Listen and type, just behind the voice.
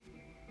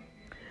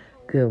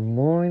Good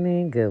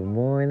morning, good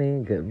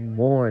morning, good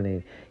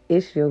morning.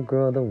 It's your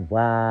girl, the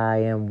why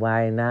and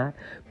why not?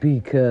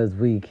 Because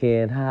we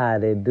can't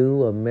hide it,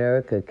 do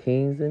America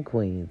kings and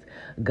queens.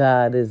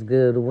 God is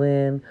good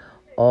when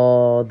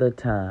all the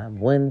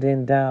time. When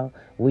in doubt,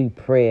 we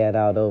pray it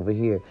out over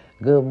here.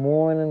 Good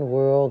morning,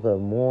 world.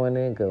 Good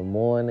morning, good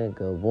morning,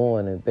 good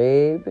morning,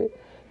 baby.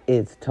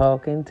 It's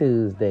Talking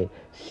Tuesday.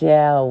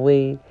 Shall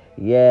we?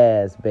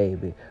 Yes,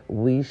 baby.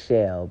 We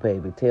shall,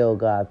 baby. Tell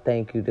God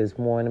thank you this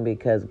morning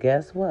because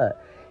guess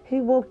what?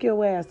 He woke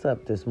your ass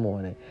up this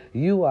morning.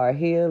 You are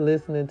here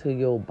listening to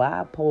your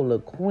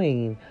bipolar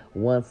queen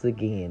once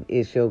again.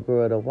 It's your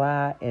girl, the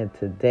Y, and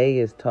today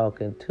is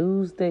Talking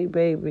Tuesday,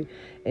 baby.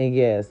 And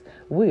yes,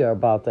 we are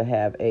about to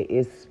have a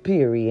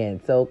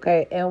experience,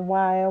 okay? And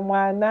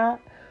why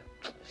not?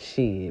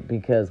 Shit,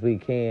 because we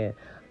can.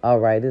 All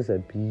right, it's a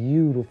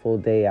beautiful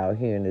day out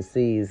here in the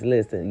seas.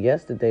 Listen,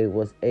 yesterday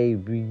was a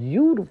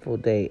beautiful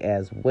day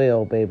as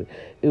well, baby.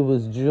 It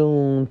was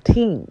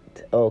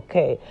Juneteenth,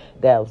 okay?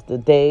 That was the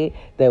day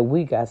that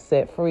we got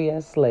set free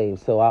as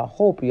slaves. So I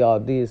hope y'all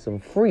did some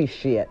free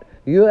shit.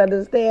 You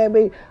understand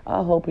me?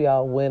 I hope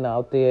y'all went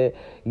out there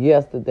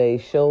yesterday,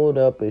 showed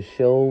up and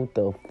showed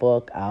the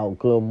fuck out.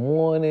 Good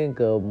morning,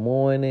 good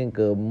morning,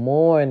 good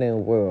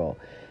morning, world.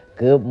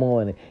 Good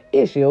morning.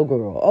 It's your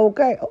girl,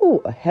 okay?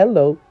 Oh,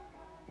 hello.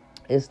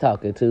 It's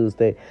Talking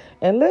Tuesday.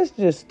 And let's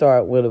just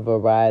start with a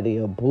variety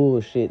of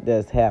bullshit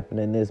that's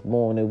happening this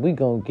morning. We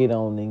gonna get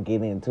on and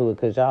get into it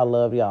because y'all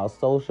love y'all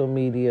social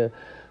media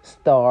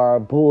star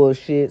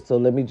bullshit. So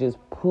let me just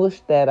push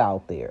that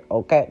out there,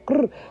 okay?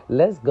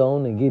 Let's go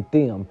on and get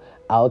them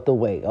out the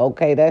way,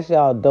 okay? That's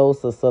y'all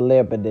dose of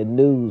celebrity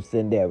news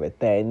and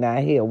everything. Now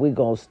here, we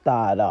gonna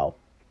start off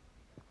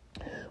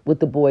with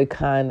the boy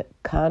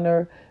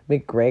Conor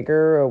McGregor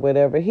or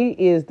whatever. He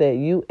is that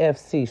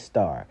UFC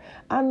star.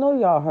 I know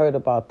y'all heard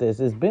about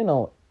this. It's been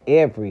on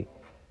every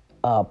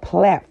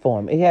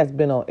platform. It has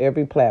been on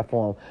every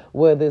platform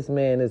where this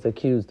man is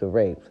accused of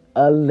rape.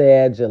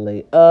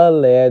 Allegedly,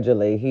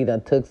 he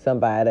done took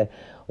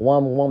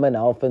one woman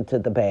off into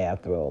the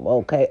bathroom.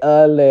 Okay,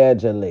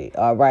 allegedly.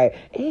 All right.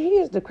 And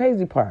here's the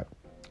crazy part.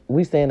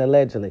 We saying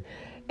allegedly.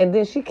 And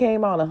then she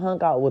came out and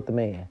hung out with the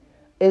man.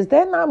 Is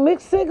that not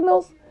mixed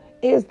signals?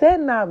 Is that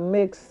not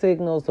mixed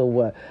signals or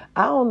what?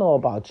 I don't know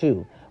about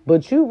you,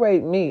 but you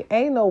rape me.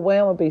 Ain't no way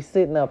I'm going to be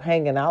sitting up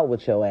hanging out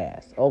with your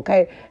ass,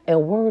 okay?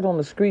 And word on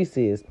the streets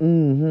is,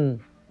 Now,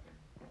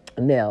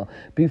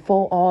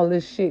 before all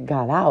this shit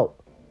got out,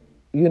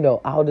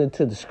 out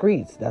into the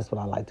streets, that's what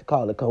I like to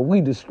call it, because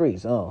we the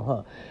streets,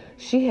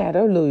 She had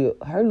her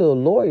little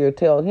lawyer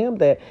tell him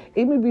that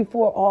even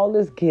before all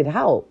this get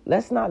out,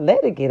 let's not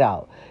let it get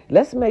out.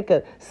 Let's make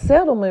a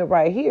settlement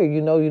right here.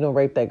 You don't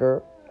rape that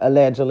girl.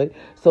 Allegedly.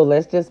 So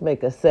let's just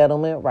make a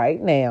settlement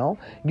right now.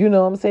 You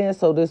know what I'm saying?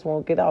 So this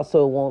won't get out.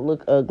 So it won't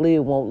look ugly.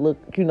 It won't look,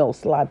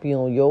 sloppy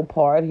on your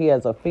part. He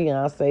has a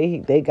fiance.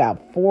 They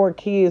got 4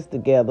 kids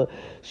together.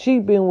 She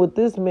been with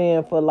this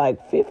man for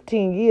like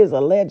 15 years,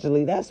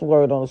 allegedly. That's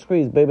word on the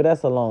streets, baby.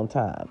 That's a long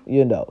time,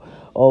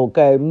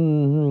 Okay.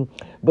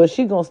 But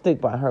she gonna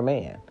stick by her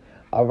man.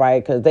 All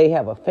right. Because they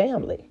have a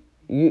family.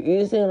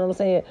 You see what I'm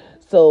saying?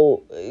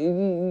 So,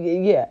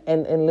 yeah.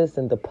 And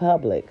listen, the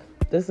public.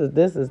 This is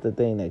the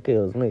thing that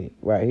kills me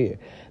right here.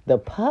 The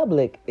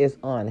public is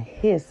on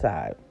his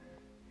side.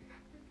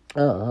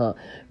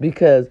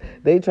 Because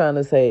they trying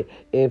to say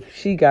if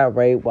she got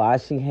raped, why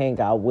she hang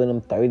out with him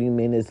 30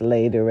 minutes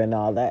later and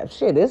all that.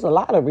 Shit, there's a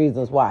lot of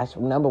reasons why.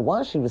 Number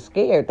one, she was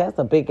scared. That's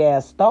a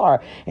big-ass star.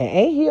 And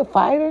ain't he a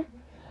fighter?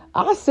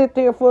 I'll sit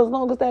there for as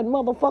long as that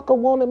motherfucker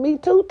wanted me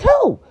to,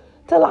 too.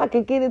 Till I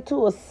could get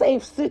into a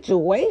safe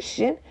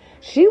situation.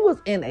 She was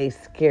in a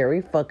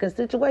scary fucking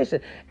situation.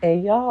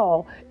 And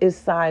y'all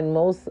siding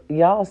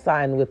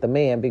with the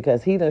man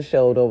because he done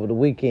showed over the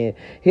weekend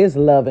his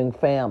loving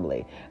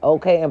family.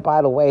 Okay, and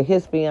by the way,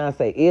 his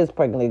fiance is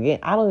pregnant again.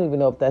 I don't even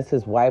know if that's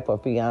his wife or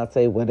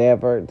fiance,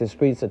 whatever. The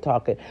streets are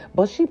talking.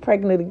 But she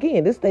pregnant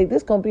again. This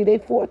gonna be their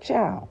 4th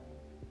child.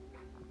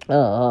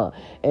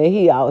 And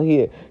he out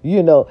here,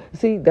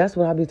 see, that's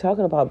what I be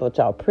talking about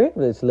y'all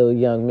privileged little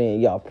young men.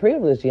 Y'all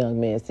privileged young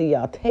men. See,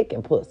 y'all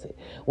taking pussy.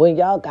 When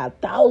y'all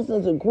got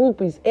thousands of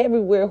groupies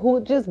everywhere who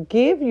would just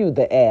give you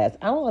the ass.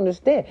 I don't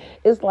understand.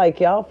 It's like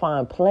y'all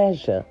find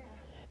pleasure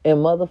in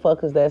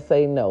motherfuckers that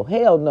say no.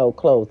 Hell no,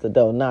 close the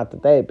door. Not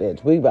today,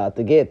 bitch. We about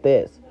to get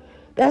this.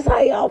 That's how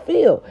y'all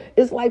feel.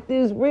 It's like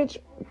these rich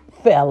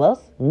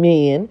fellas,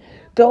 men,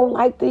 don't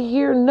like to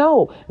hear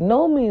no.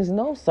 No means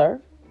no, sir.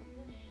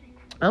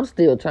 I'm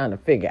still trying to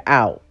figure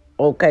out,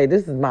 okay,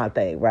 this is my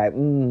thing, right?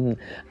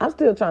 I'm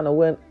still trying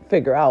to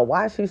figure out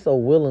why she's so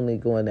willingly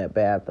going that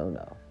bathroom,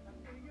 though.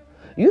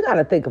 You got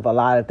to think of a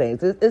lot of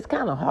things. It's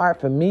kind of hard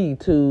for me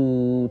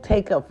to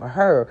take up for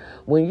her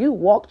when you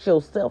walked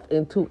yourself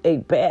into a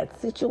bad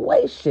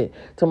situation.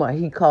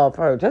 He called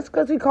for her. Just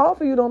because he called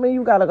for you don't mean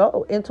you got to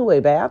go into a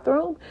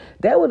bathroom.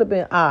 That would have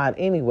been odd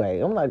anyway.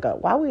 I'm like,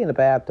 why we in the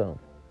bathroom?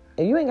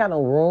 And you ain't got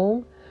no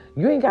room.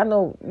 You ain't got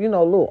no,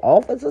 little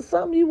office or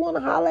something. You want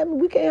to holler at me?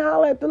 We can't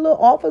holler at the little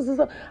office or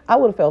something. I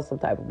would have felt some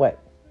type of way.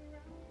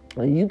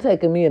 You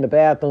taking me in the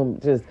bathroom,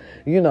 just,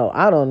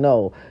 I don't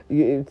know.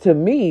 To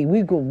me,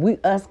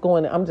 us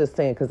going. I'm just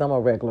saying, because I'm a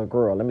regular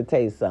girl. Let me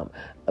tell you something.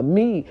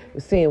 Me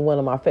seeing one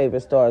of my favorite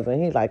stars,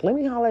 and he's like, "Let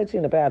me holler at you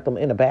in the bathroom."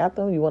 In the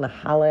bathroom, you want to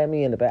holler at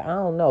me in the bathroom?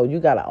 I don't know. You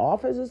got an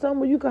office or something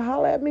where you can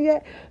holler at me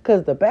at?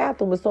 Because the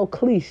bathroom is so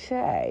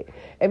cliche.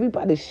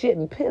 Everybody's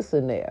shitting piss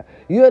in there.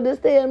 You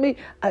understand me?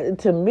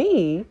 To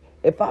me.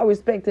 If I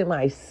respected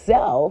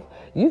myself,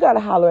 you got to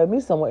holler at me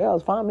somewhere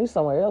else. Find me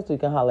somewhere else so you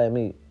can holler at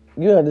me.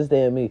 You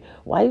understand me?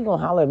 Why you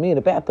gonna holler at me in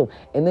the bathroom?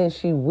 And then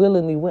she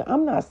willingly went.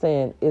 I'm not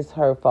saying it's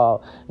her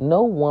fault.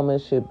 No woman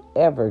should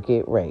ever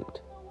get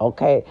raped.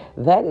 Okay?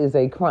 That is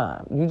a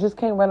crime. You just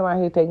can't run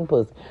around here taking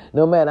pussy.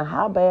 No matter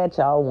how bad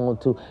y'all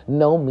want to,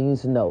 no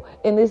means no.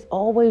 And it's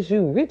always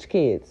you rich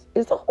kids.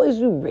 It's always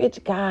you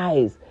rich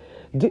guys.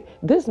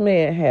 This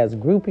man has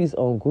groupies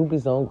on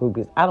groupies on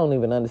groupies. I don't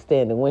even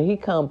understand it. When he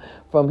come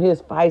from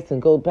his fights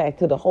and go back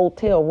to the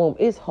hotel room,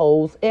 it's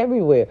hoes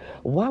everywhere.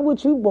 Why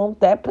would you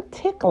want that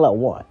particular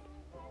one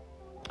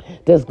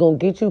that's going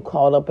to get you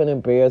caught up and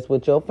embarrassed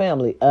with your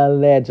family,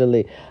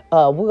 allegedly?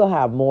 We'll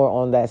have more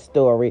on that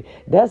story.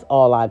 That's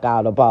all I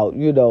got about,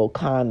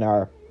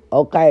 Connor,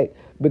 okay?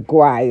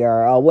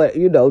 McGuire, or what, the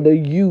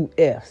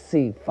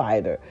UFC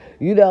fighter.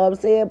 You know what I'm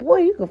saying? Boy,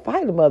 you can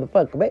fight a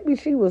motherfucker. Maybe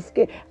she was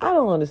scared. I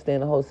don't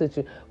understand the whole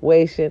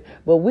situation,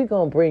 but we're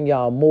going to bring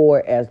y'all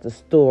more as the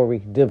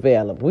story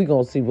develops. We're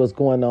going to see what's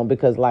going on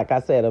because, like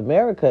I said,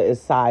 America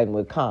is siding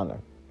with Connor.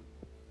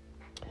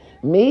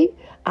 Me,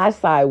 I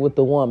side with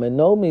the woman.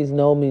 No means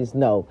no means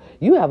no.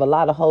 You have a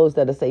lot of hoes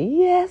that'll say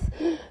yes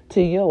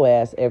to your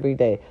ass every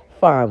day.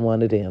 Find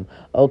one of them.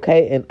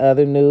 Okay, in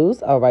other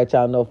news, all right,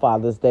 y'all know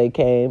Father's Day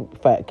came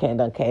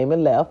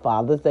and left.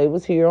 Father's Day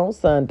was here on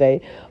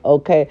Sunday.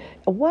 Okay,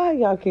 why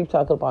y'all keep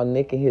talking about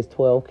Nick and his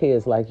 12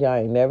 kids like y'all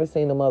ain't never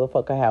seen a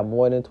motherfucker have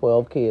more than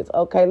 12 kids?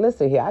 Okay,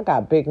 listen here, I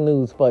got big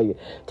news for you.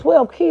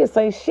 12 kids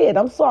ain't shit.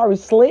 I'm sorry,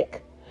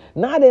 Slick.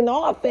 Not in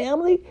our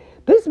family.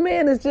 This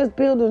man is just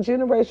building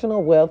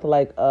generational wealth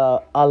like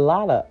a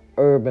lot of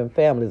urban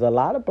families. A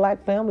lot of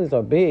black families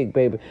are big,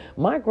 baby.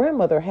 My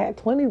grandmother had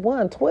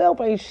 21.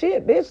 12 ain't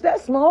shit, bitch.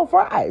 That's small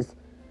fries.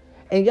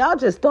 And y'all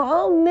just thought,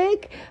 oh,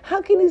 Nick,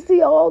 how can he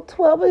see all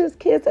 12 of his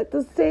kids at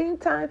the same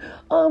time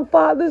on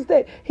Father's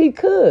Day? He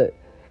could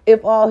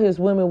if all his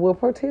women will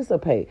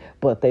participate,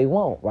 but they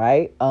won't,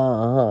 right?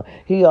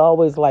 He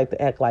always like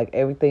to act like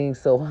everything's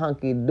so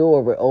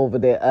hunky-dory over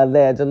there,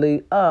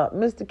 allegedly.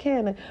 Mr.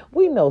 Cannon,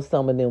 we know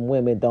some of them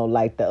women don't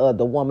like the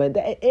other woman.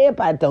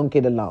 Everybody don't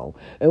get along.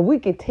 And we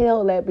can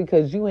tell that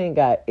because you ain't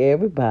got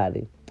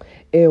everybody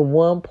in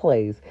one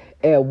place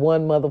at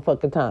one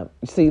motherfucking time.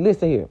 See,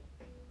 listen here.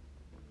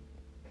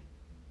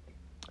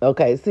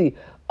 Okay, see,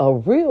 a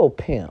real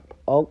pimp,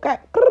 okay?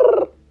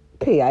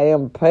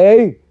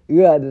 P-I-M-P.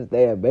 You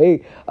understand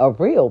me? A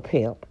real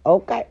pimp,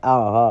 okay,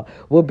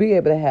 will be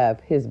able to have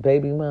his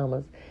baby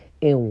mamas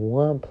in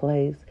one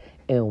place,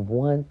 in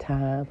one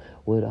time,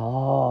 with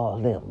all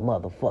them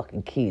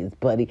motherfucking kids,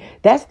 buddy.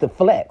 That's the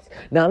flex.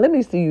 Now, let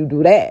me see you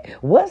do that.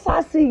 Once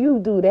I see you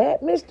do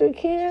that, Mr.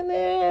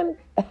 Cannon,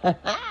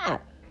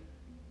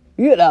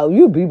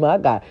 you be my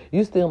guy.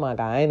 You still my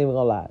guy. I ain't even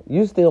gonna lie.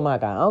 You still my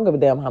guy. I don't give a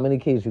damn how many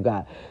kids you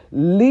got.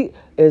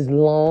 As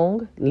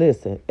long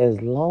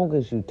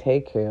as you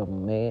take care of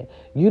them, man.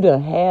 You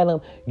done had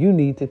them. You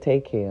need to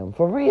take care of them.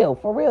 For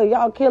real.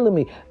 Y'all killing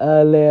me.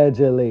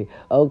 Allegedly.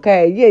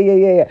 Okay?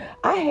 Yeah.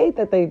 I hate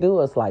that they do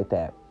us like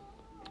that.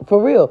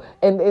 For real.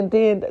 And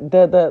then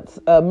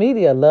the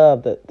media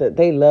love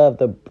they love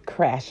to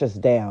crash us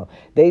down.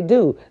 They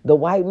do. The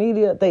white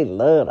media, they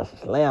love to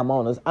slam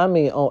on us. I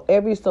mean, on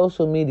every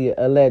social media,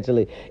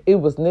 allegedly, it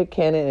was Nick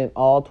Cannon and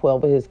all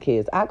 12 of his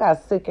kids. I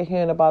got sick of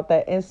hearing about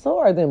that, and so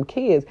are them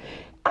kids.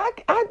 I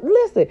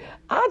listen,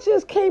 I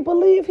just can't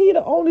believe he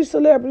the only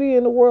celebrity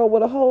in the world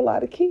with a whole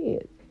lot of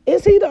kids.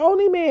 Is he the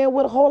only man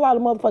with a whole lot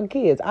of motherfucking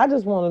kids? I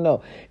just want to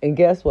know. And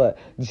guess what?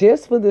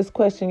 Just for this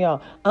question,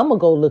 y'all, I'm going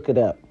to go look it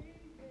up.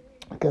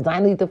 Because I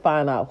need to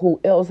find out who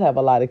else have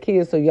a lot of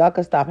kids so y'all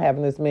can stop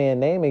having this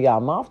man name in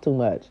y'all mouth too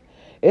much.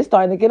 It's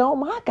starting to get on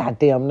my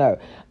goddamn nerve.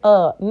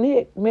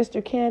 Nick,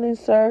 Mr. Cannon,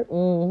 sir.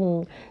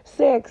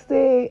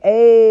 Sexy.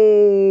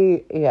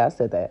 Hey. Yeah, I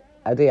said that.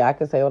 I did. I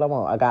can say what I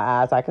want. I got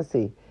eyes I can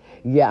see.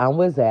 Yeah, I'm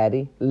with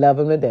Zaddy. Love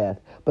him to death.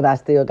 But I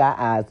still got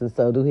eyes, and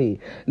so do he.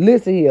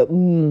 Listen here.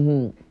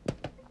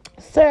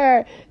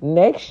 Sir,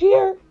 next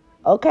year,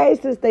 okay,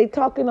 since they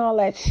talking all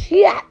that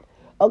shit,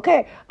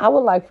 okay, I would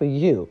like for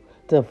you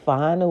to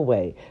find a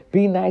way.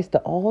 Be nice to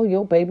all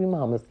your baby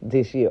mamas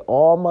this year,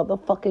 all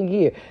motherfucking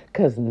year.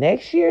 Because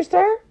next year,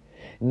 sir,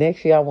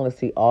 I want to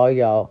see all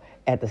y'all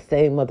at the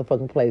same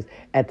motherfucking place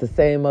at the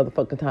same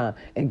motherfucking time.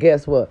 And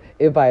guess what?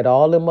 Invite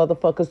all them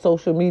motherfucking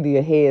social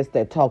media heads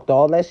that talked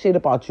all that shit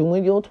about you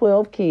and your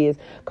 12 kids.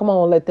 Come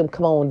on, let them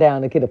come on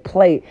down and get a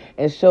plate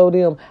and show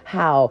them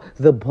how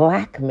the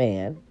black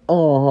man,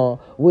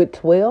 with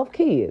 12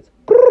 kids,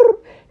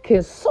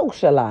 can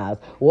socialize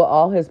with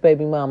all his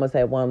baby mamas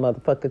at one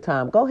motherfucking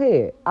time. Go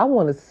ahead. I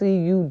want to see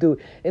you do it.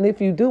 And if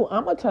you do,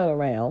 I'm going to turn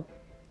around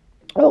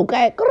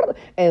Okay,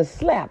 and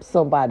slap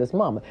somebody's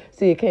mama.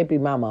 See, it can't be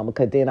my mama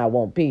because then I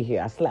won't be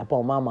here. I slap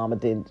on my mama,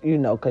 then,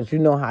 because you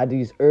know how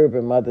these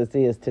urban mothers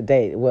is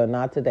today. Well,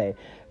 not today,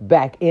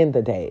 back in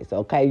the days,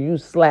 okay? You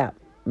slap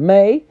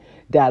May,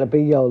 that'll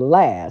be your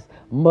last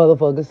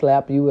motherfucking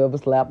slap you ever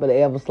slap and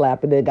ever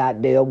slap in the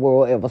goddamn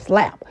world ever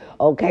slap.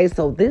 Okay,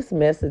 so this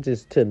message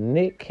is to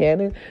Nick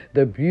Cannon,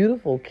 the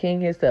beautiful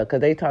king himself,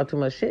 because they talk too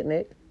much shit,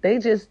 Nick. They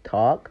just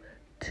talk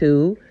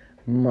too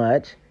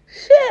much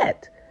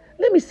shit.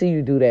 Let me see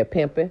you do that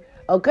pimping.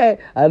 Okay?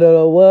 I don't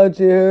know what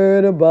you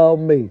heard about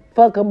me.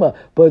 Fuck 'em up.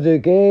 But you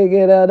can't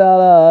get a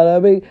dollar out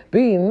of me.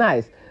 Be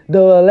nice.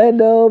 Don't let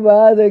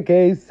nobody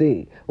can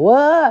see.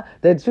 What?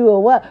 That you are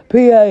what?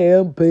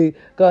 PIMP.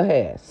 Go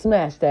ahead.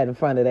 Smash that in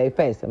front of their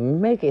face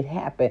and make it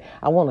happen.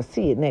 I want to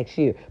see it next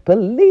year.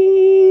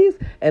 Please.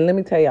 And let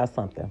me tell y'all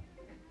something.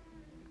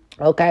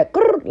 Okay?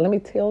 Let me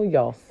tell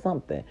y'all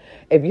something.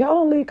 If y'all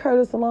don't leave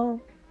Curtis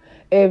alone,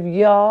 if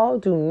y'all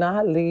do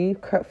not leave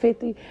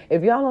 50,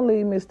 if y'all don't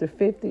leave Mr.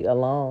 50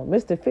 alone,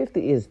 Mr.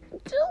 50 is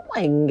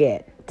doing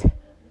it.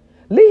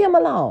 Leave him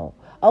alone.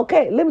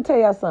 Okay, let me tell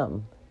y'all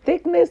something.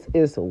 Thickness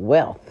is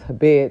wealth,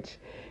 bitch.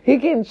 He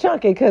getting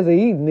chunky because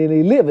he eating and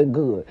he living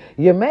good.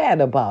 You're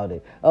mad about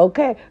it.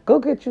 Okay, go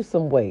get you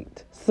some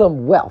weight,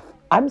 some wealth.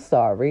 I'm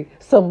sorry,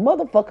 some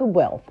motherfucking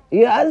wealth.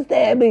 You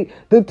understand me?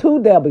 The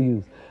 2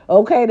 W's.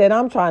 Okay, that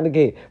I'm trying to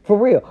get. For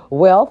real.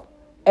 Wealth.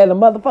 And a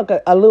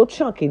motherfucker, a little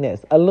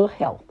chunkiness, a little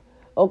health.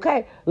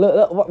 Okay?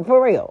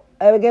 For real.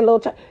 Ever get a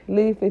little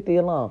leave 50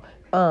 alone.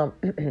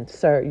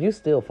 Sir, you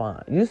still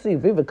fine. You see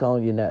Vivica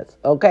on your nuts.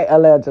 Okay?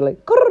 Allegedly.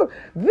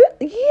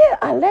 Yeah,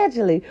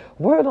 allegedly.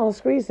 Word on the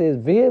street says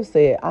Viv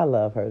said, I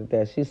love her,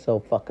 that she's so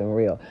fucking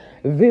real.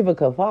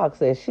 Vivica Fox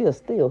said she'll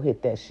still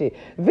hit that shit.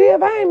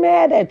 Viv, I ain't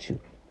mad at you.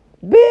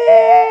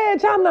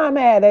 Bitch, I'm not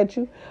mad at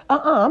you.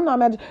 I'm not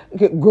mad at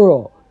you.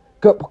 Girl.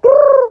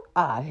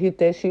 I hit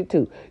that shit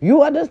too.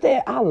 You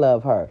understand? I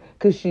love her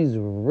because she's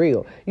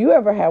real. You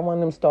ever have one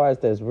of them stars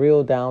that's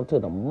real down to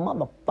the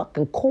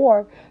motherfucking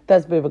core?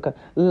 That's Vivica.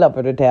 Love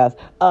her to death.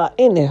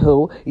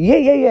 Anywho,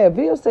 yeah.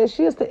 Viv says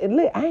she's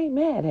the. I ain't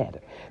mad at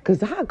her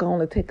because I'm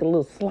gonna take a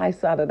little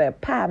slice out of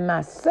that pie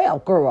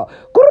myself, girl.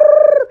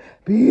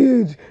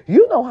 Bitch,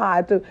 you know how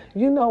I do.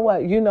 You know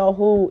what? You know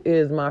who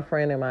is my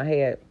friend in my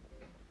head?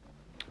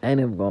 I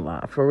ain't even gonna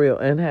lie, for real,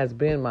 and has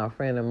been my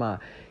friend in my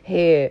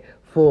head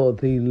for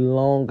the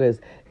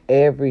longest,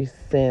 ever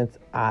since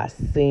I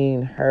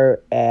seen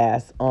her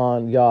ass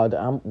on, y'all,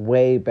 I'm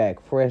way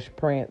back, Fresh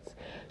Prince.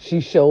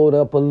 She showed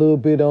up a little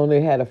bit on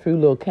it, had a few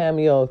little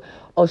cameos.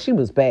 Oh, she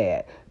was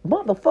bad.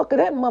 Motherfucker,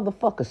 that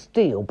motherfucker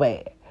still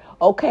bad.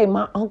 Okay,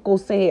 my uncle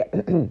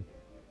said,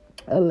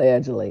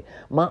 allegedly,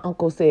 my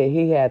uncle said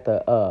he had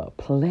the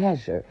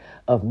pleasure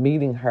of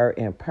meeting her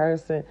in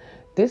person.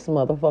 This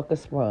motherfucker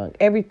sprung.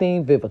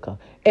 Everything Vivica.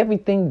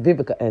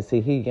 And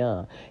see, he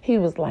young. He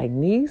was like,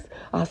 niece,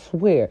 I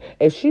swear,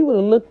 if she would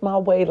have looked my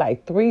way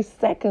like 3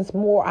 seconds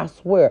more, I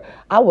swear,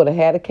 I would have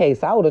had a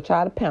case. I would have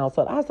tried to pounce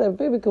on. I said,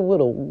 Vivica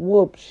would have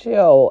whooped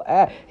your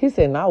ass. He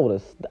said,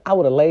 no, I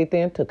would have laid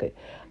there and took it.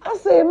 I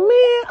said,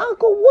 man,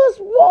 Uncle, what's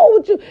wrong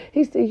with you?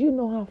 He said, you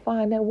know how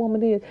fine that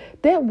woman is?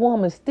 That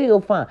woman's still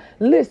fine.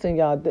 Listen,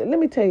 y'all, let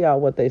me tell y'all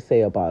what they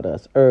say about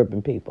us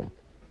urban people.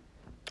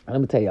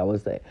 Let me tell y'all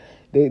what they say.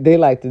 They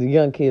like the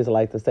young kids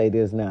like to say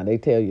this now. They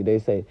tell you, they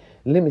say,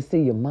 let me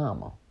see your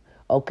mama.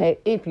 Okay,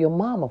 if your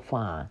mama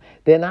fine,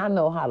 then I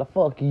know how the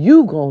fuck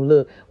you gonna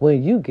look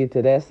when you get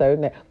to that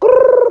certain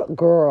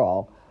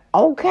girl.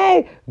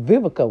 Okay,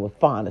 Vivica was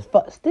fine as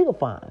fuck, still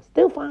fine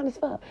as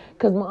fuck.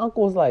 Cause my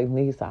uncle was like,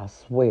 niece, I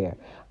swear,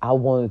 I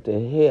wanted to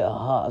hear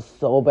her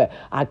so bad.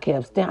 I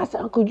kept staring. I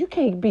said, Uncle, you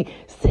can't be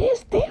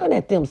staring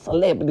at them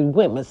celebrity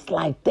women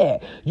like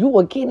that. You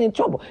will get in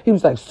trouble. He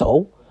was like,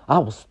 so? I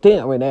was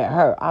staring at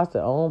her. I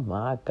said, oh,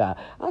 my God.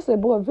 I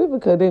said, boy,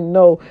 Vivica didn't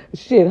know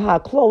shit how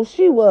close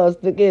she was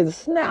to get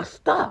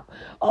snatched up.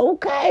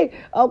 Okay.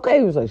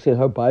 He was like, shit,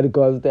 her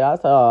bodyguard's there. I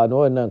said, oh,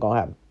 no, it nothing going to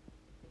happen.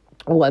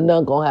 Wasn't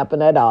nothing going to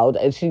happen at all.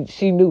 And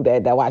she knew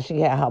that. That's why she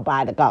had her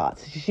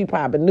bodyguards. She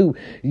probably knew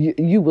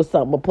you was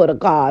something to put a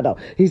guard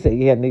on. He said,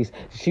 yeah, niece,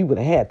 she would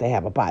have had to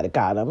have a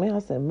bodyguard on me. I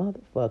said,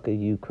 motherfucker,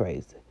 you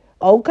crazy.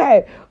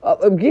 Okay,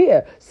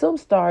 yeah, some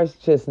stars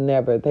just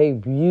never, they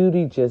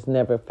beauty just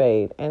never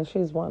fade, and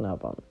she's one of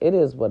them. It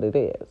is what it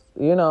is.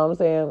 You know what I'm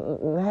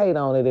saying? Hate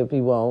on it if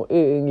you want.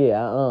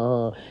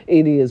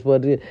 It is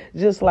what it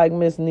is. Just like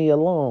Miss Nia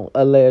Long,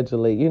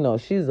 allegedly. You know,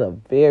 she's a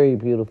very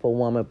beautiful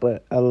woman,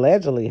 but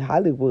allegedly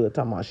Hollywood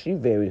talking about she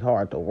very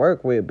hard to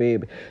work with,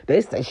 baby.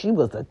 They say she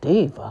was a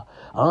diva.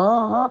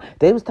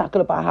 They was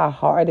talking about how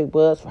hard it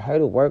was for her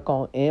to work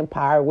on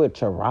Empire with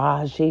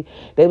Taraji.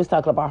 They was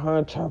talking about her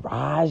and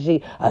Taraji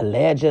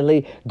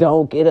allegedly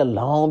don't get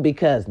along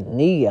because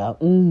Nia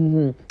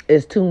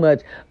is too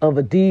much of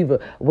a diva.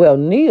 Well,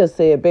 Nia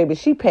said, baby,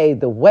 she paved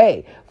the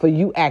way for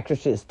you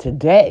actresses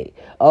today.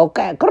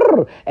 Okay.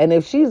 And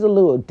if she's a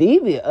little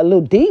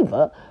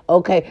diva,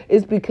 okay,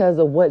 it's because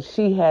of what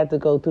she had to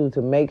go through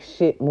to make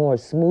shit more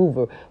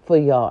smoother for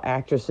y'all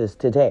actresses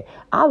today.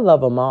 I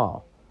love them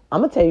all. I'm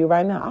going to tell you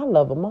right now, I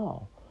love them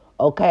all.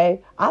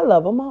 Okay? I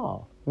love them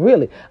all.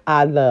 Really.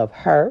 I love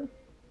her.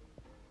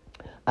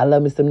 I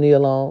love me some Nia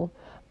Long.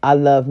 I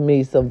love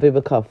me some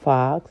Vivica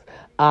Fox.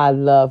 I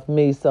love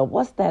me some,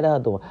 what's that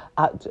other one?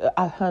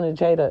 Honey,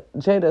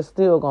 Jada's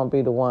still going to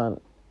be the one.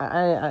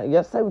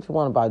 Yes, say what you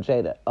want about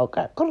Jada,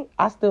 okay?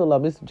 I still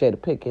love me some Jada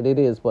Pinkett. It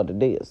is what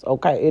it is,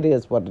 okay? It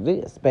is what it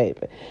is,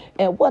 baby.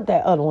 And what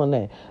that other one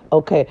name?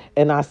 Okay,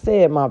 and I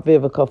said my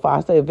Vivica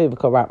Fox. I said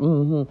Vivica, right?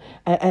 Mm-hmm.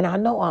 And I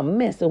know I'm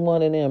missing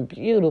one of them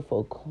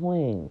beautiful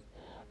queens.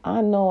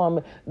 I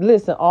know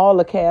listen, all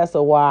the cast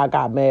of Why I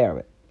Got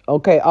Married.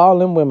 Okay, all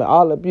them women,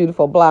 all the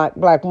beautiful black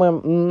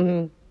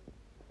women,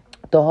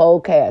 the whole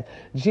cast.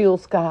 Jill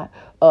Scott,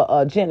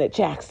 Janet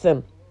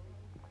Jackson,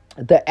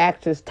 the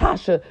actress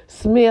Tasha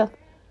Smith,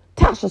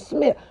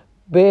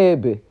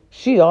 baby,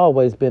 she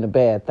always been a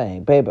bad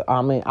thing, baby.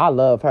 I mean, I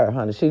love her,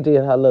 honey. She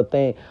did her little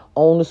thing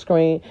on the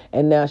screen,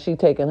 and now she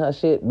taking her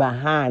shit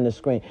behind the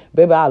screen.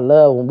 Baby, I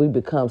love when we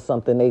become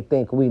something they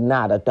think we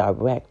not, a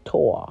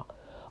director.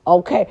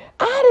 Okay,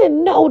 I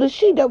didn't know that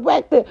she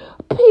directed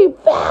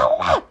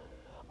P-Valley.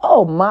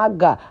 Oh, my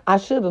God. I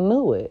should have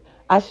knew it.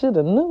 I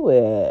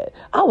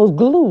was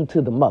glued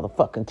to the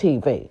motherfucking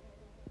TV.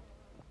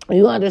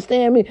 You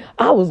understand me?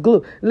 I was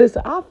glued.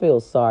 Listen, I feel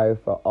sorry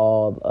for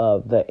all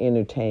of the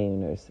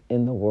entertainers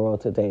in the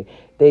world today.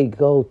 They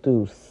go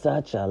through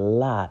such a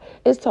lot.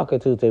 It's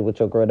Talking Tuesday with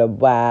your girl, the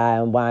why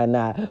and why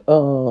not?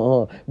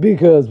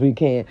 Because we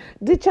can.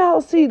 Did y'all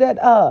see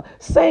that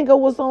singer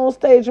was on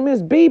stage?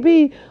 Miss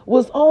BB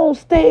was on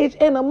stage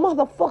and a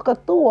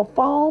motherfucker threw a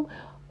foam.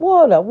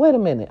 Wait a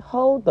minute.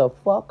 Hold the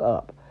fuck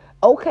up.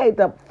 Okay,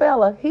 the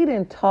fella, he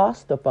didn't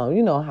toss the phone.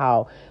 You know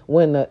how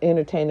when the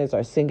entertainers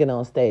are singing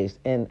on stage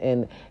and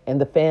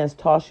the fans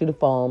toss you the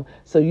phone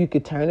so you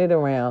could turn it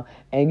around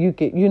and you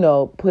could,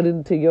 put it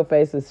into your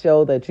face and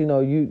show that,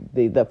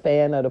 the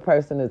fan or the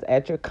person is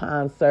at your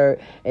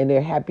concert and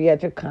they're happy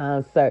at your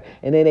concert.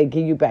 And then they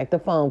give you back the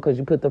phone because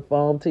you put the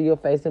phone to your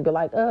face and be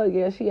like, oh,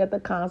 yeah, she at the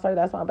concert.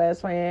 That's my best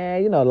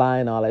friend.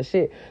 Lying, all that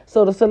shit.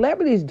 So the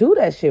celebrities do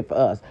that shit for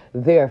us.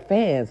 They're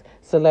fans.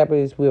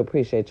 Celebrities, we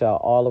appreciate y'all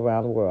all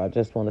around the world. I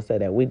just want to say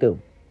that we do.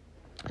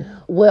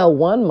 Well,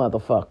 one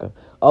motherfucker,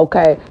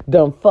 okay,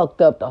 done fucked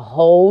up the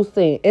whole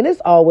scene. And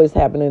it's always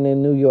happening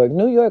in New York.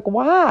 New York,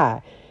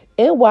 why?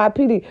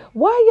 NYPD,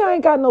 why y'all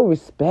ain't got no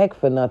respect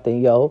for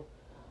nothing, yo?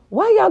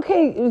 Why y'all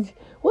can't,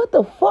 what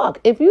the fuck?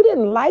 If you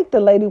didn't like the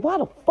lady, why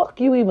the fuck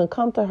you even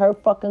come to her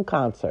fucking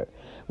concert?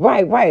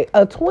 Right,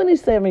 a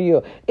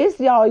 27-year-old. It's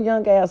y'all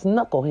young ass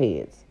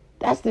knuckleheads.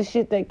 That's the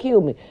shit that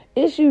killed me.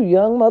 It's you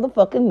young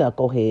motherfucking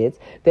knuckleheads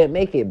that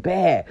make it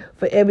bad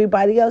for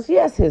everybody else.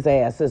 Yes, his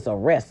ass is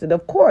arrested,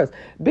 of course.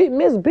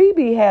 Miss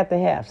BB had to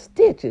have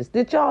stitches.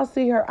 Did y'all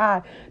see her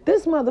eye?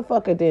 This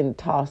motherfucker didn't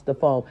toss the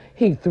foam.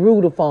 He threw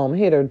the foam,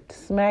 hit her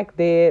smack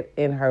dead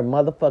in her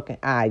motherfucking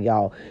eye,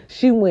 y'all.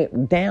 She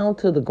went down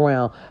to the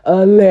ground,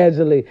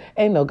 allegedly.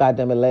 Ain't no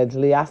goddamn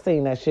allegedly. I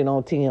seen that shit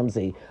on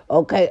TMZ.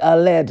 Okay,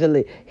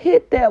 allegedly.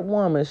 Hit that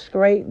woman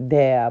straight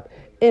dab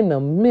in the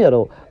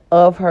middle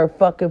of her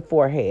fucking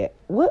forehead.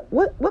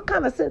 What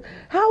kind of sense?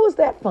 How is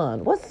that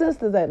fun? What sense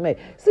does that make?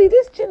 See,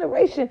 this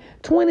generation,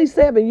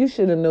 27, you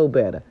should have known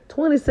better.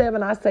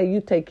 27, I say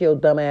you take your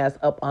dumb ass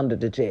up under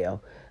the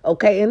jail.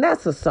 Okay, and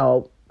that's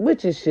assault,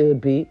 which it should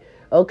be.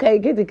 Okay,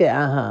 get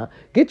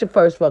your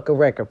first fucking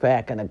record for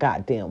acting a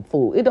goddamn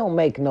fool. It don't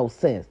make no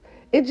sense.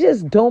 It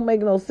just don't make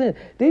no sense.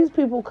 These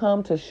people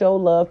come to show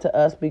love to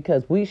us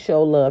because we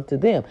show love to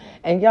them.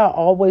 And y'all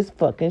always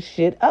fucking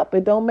shit up.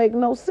 It don't make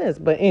no sense.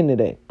 But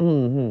anyway,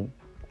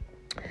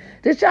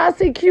 did y'all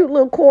see cute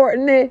little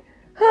Courtney?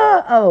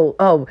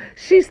 Huh?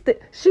 She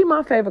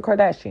my favorite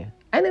Kardashian.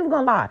 I ain't even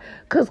gonna lie.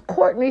 Because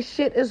Courtney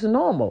shit is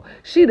normal.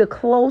 She the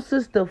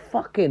closest to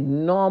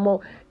fucking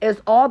normal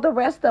as all the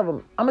rest of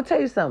them. I'm gonna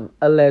tell you something,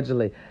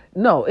 allegedly.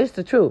 No, it's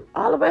the truth.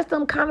 All the rest of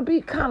them kind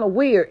of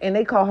weird, and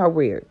they call her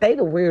weird. They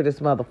the weirdest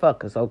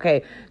motherfuckers,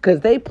 okay? Because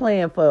they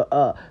playing for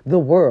the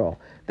world.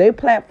 Their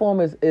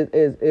platform is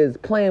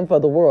playing for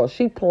the world.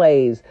 She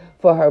plays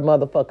for her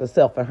motherfucking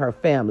self and her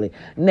family.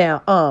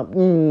 Now,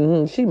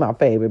 she my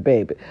favorite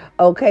baby.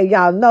 Okay,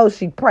 y'all know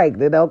she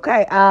pregnant,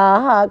 okay?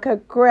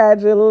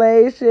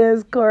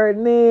 Congratulations,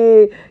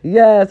 Courtney.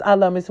 Yes, I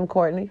love me some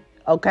Courtney.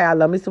 Okay, I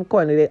love me some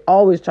Courtney. They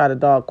always try to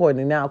dog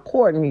Courtney. Now,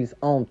 Courtney's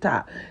on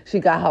top. She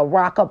got her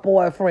rocker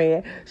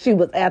boyfriend. She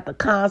was at the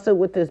concert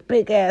with this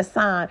big-ass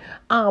sign,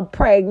 I'm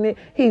pregnant.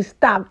 He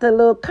stopped the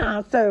little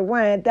concert,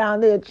 ran down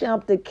there,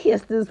 jumped and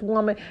kissed this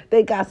woman.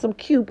 They got some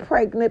cute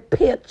pregnant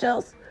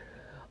pictures.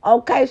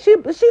 Okay, she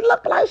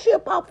looked like she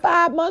about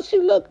 5 months. She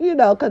looked,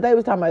 because they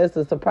was talking about it's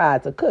a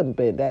surprise. It couldn't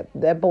be.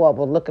 That boy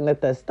was looking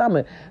at their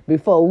stomach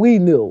before we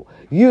knew.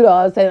 You know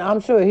what I'm saying? I'm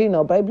sure he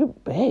know, babe,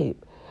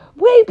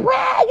 we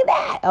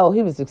pregnant. Oh,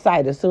 he was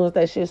excited as soon as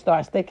that shit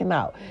started sticking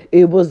out.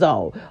 It was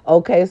on.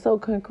 Okay, so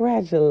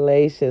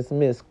congratulations,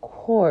 Miss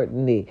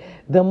Courtney,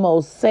 the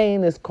most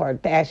sanest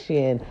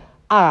Kardashian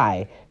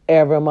I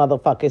ever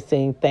motherfucking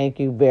seen. Thank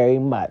you very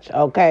much.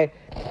 Okay.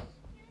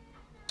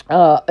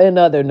 In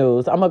other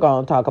news, I'm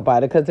gonna talk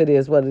about it because it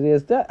is what it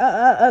is.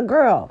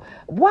 Girl,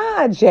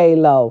 why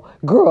J-Lo,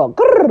 girl,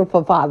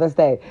 for Father's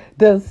Day,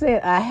 done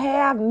sent a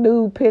half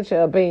nude picture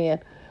of Ben.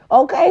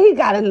 Okay, he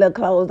got his little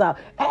clothes off.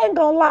 I ain't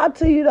gonna lie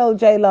to you though,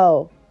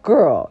 J-Lo,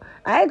 girl.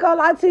 I ain't gonna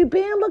lie to you,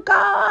 Ben look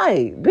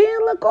alright. Ben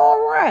look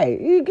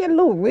alright. You get a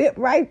little rip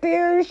right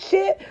there and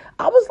shit.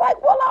 I was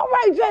like, well, all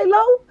right,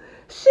 J-Lo.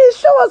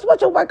 Show us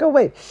what you're working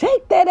with.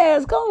 Shake that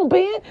ass, go on,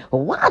 Ben.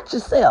 Watch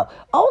yourself,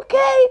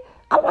 okay?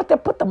 I want to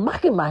put the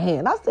mic in my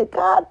hand. I said,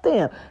 God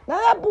damn. Now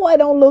that boy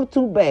don't look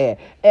too bad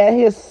at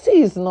his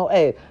seasonal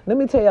age. Let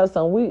me tell y'all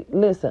something.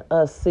 Listen,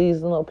 us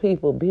seasonal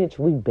people, bitch,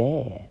 we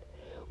bad.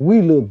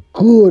 We look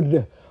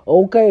good.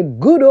 Okay,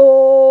 good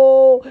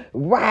old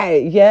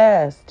right.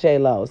 Yes,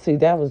 J-Lo. See,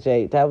 that was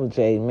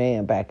J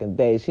man back in the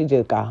day. She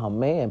just got her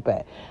man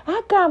back.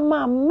 I got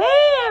my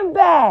man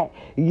back.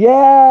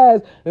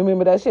 Yes.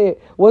 Remember that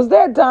shit? Was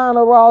that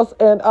Donna Ross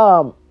and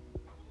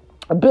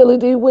Billy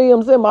D.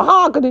 Williams in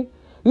Mahogany?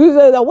 You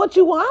say that what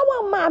you want? I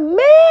want my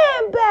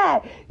man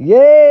back.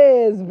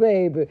 Yes,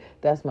 baby.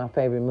 That's my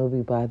favorite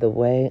movie, by the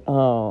way.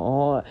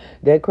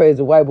 That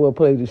crazy white boy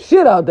played the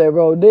shit out that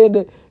role, didn't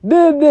it?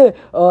 Didn't it?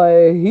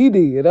 Oh, he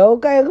did.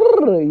 Okay.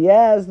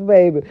 Yes,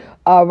 baby.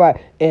 All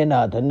right. In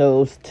the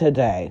news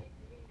today.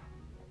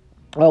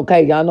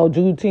 Okay, y'all know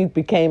Juneteenth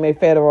became a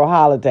federal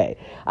holiday.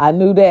 I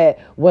knew that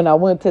when I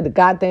went to the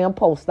goddamn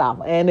post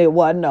office, and it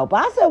wasn't up.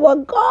 I said, well,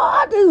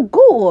 God is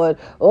good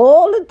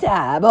all the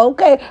time,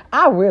 okay?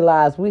 I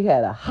realized we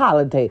had a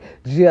holiday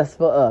just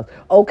for us.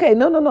 Okay,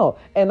 no.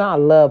 And I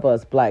love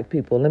us black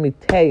people. Let me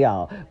tell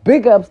y'all,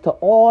 big ups to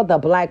all the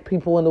black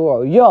people in the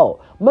world.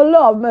 Yo, my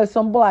love me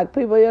some black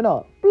people, you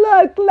know.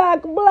 Black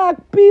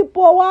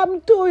people, I'm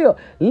to you.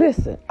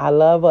 Listen, I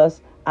love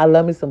us. I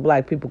love me some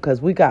black people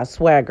because we got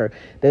swagger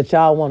that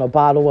y'all want to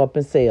bottle up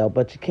and sell,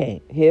 but you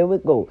can't. Here we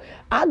go.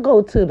 I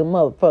go to the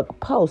motherfucking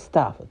post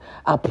office.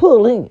 I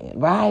pull in,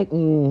 right?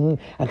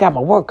 I got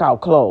my workout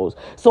clothes.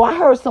 So I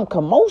heard some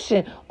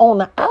commotion on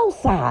the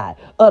outside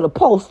of the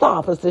post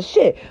office and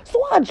shit.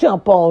 So I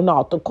jump on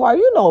off the car.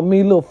 You know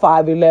me, little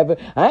 5'11".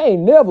 I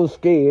ain't never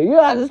scared. You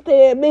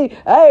understand me?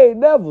 I ain't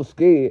never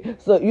scared.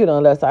 So,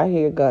 unless I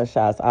hear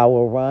gunshots, I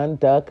will run,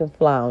 duck, and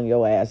fly on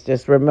your ass.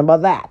 Just remember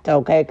that,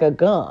 okay? 'Cause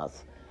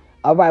guns.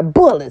 All right,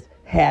 bullets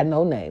had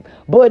no name.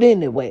 But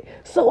anyway,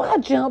 so I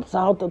jumps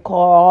out the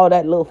car, all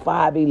that little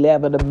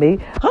 5'11" to me.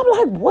 I'm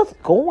like, what's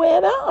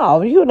going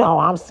on? You know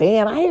what I'm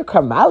saying? I hear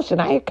commotion,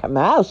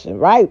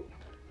 right?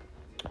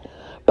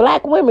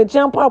 Black women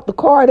jump out the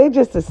car. They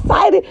just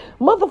excited.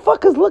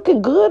 Motherfuckers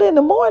looking good in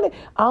the morning.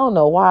 I don't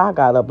know why I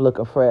got up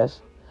looking fresh.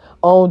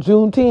 On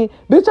Juneteenth,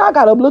 bitch, I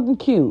got up looking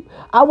cute.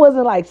 I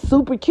wasn't like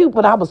super cute,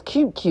 but I was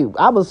cute.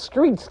 I was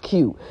streets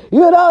cute. You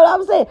know what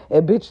I'm saying?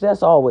 And bitch,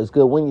 that's always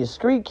good. When you're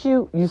street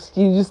cute, you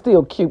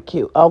still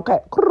cute. Okay,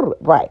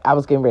 right. I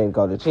was getting ready to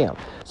go to the gym,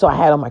 so I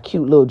had on my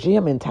cute little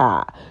gym and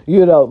tie.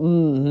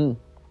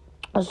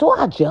 So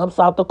I jumps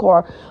out the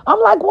car.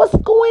 I'm like, what's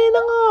going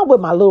on? With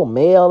my little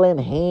mail in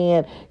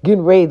hand,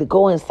 getting ready to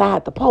go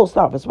inside the post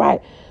office, right?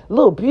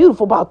 Little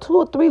beautiful, about 2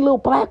 or 3 little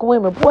black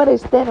women. Boy, they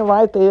standing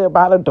right there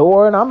by the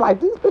door. And I'm like,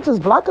 these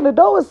bitches blocking the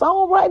door. It's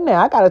on right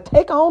now. I got to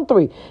take on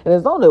 3. And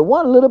there's only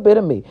one little bit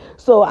of me.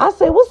 So I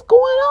said, what's going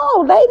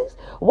on, ladies?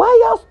 Why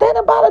y'all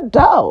standing by the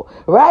door?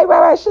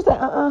 Right. She said,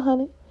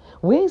 honey.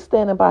 We ain't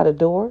standing by the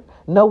door.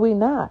 No, we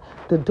not.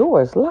 The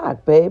door is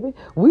locked, baby.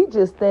 We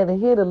just standing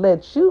here to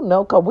let you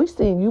know because we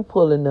seen you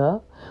pulling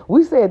up.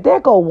 We said, there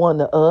go one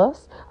of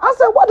us. I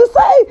said, what to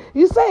say?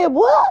 You said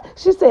what?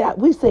 She said,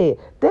 we said,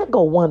 there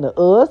go one of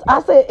us.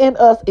 I said, and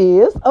us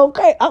is.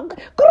 Okay.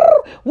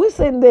 We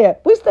standing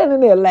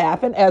there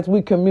laughing as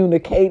we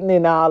communicating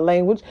in our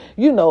language,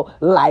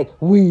 like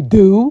we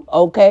do.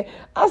 Okay.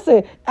 I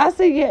said,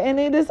 yeah, and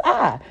it is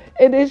I.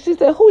 And then she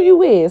said, who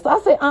you is? I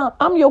said,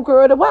 I'm your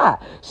girl to Y.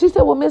 She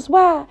said, well, Miss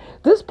Y,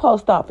 this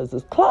post office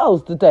is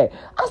closed today.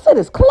 I said,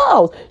 it's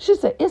closed. She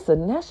said, it's a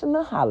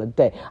national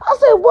holiday. I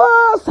said,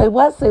 what? Say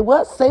what?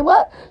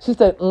 She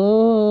said,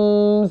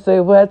 say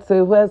what?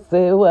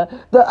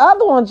 The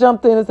other one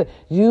jumped in and said,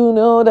 you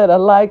know that I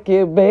like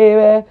it,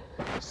 baby.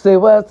 Say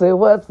what?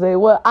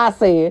 I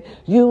said,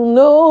 you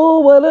know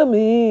what I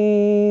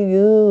mean.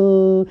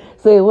 You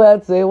say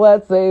what?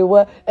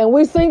 And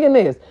we singing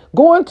this,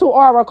 going to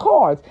our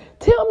cards.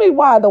 Tell me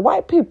why the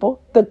white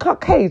people, the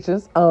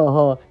Caucasians,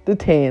 the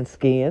tan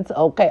skins,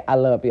 okay, I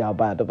love y'all,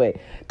 by the way,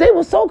 they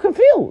were so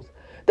confused.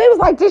 They was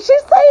like, did she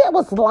say it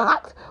was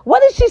locked?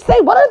 What did she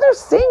say? What are they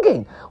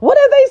singing? What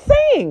are they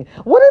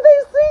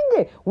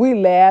saying? We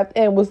laughed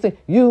and was saying,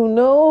 you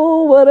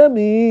know what I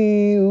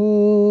mean.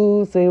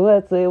 Ooh, say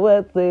what?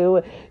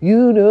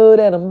 You know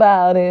that I'm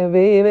about it,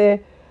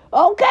 baby.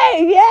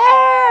 Okay,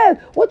 yes.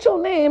 What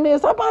your name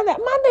is? How about that?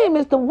 My name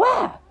is the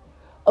Y.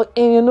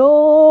 And you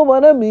know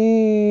what I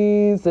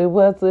mean. Say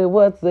what?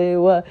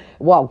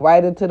 Walk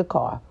right into the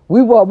car.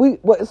 We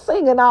were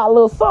singing our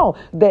little song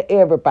that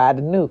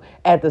everybody knew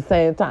at the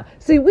same time.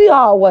 See, we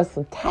all was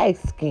some tight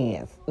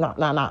skins.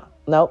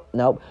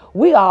 No.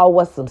 We all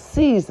was some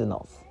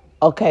seasonals.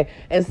 Okay.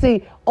 And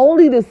see,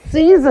 only the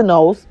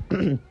seasonals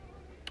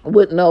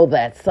would know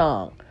that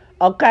song.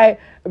 Okay?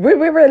 We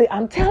really,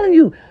 I'm telling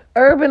you,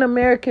 urban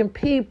American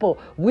people,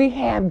 we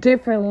have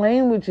different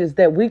languages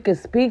that we can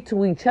speak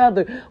to each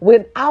other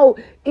without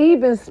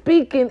even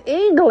speaking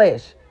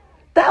English.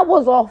 That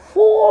was a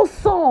full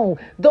song.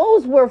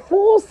 Those were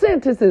full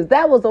sentences.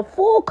 That was a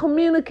full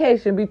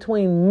communication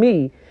between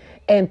me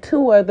and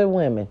two other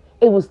women.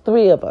 It was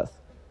three of us.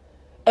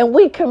 And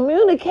we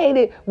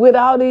communicated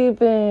without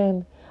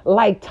even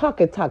like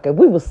talking.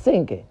 We was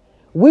singing.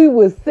 We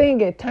was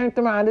singing, turned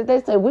around, and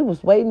they said, we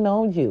was waiting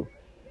on you.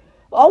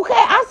 Okay,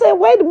 I said,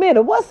 wait a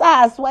minute, what's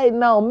eyes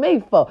waiting on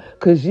me for?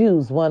 Because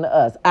you's one of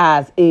us.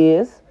 Eyes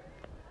is.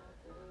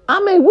 I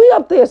mean, we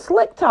up there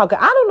slick talking.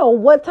 I don't know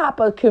what type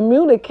of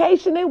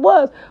communication it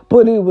was,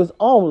 but it was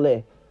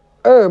only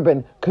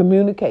urban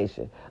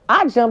communication.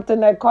 I jumped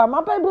in that car.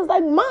 My baby was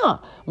like, Mom,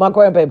 my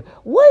grandbaby,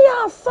 what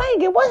y'all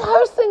singing? What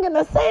her singing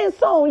the same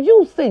song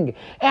you singing?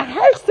 And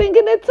her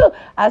singing it too.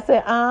 I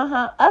said,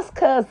 us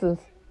cousins.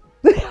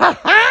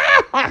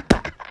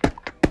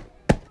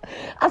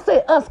 I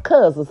say us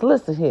cousins,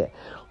 listen here.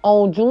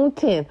 On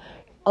Juneteenth,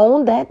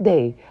 on that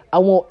day, I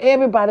want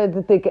everybody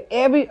to think of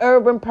every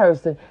urban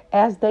person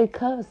as their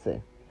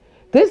cousin.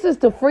 This is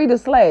to free the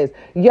slaves.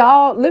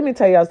 Y'all, let me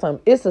tell y'all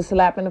something. It's a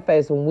slap in the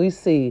face when we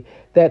see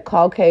that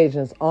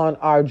Caucasians on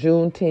our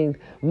Juneteenth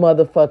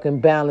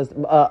motherfucking balance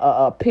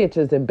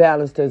pictures and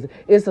balusters.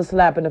 It's a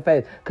slap in the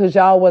face because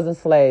y'all wasn't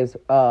slaves,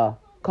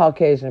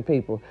 Caucasian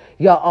people.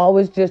 Y'all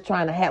always just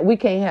trying to have, we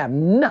can't have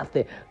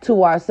nothing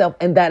to ourselves,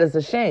 and that is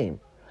a shame.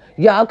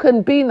 Y'all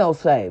couldn't be no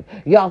slave.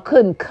 Y'all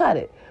couldn't cut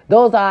it.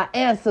 Those are our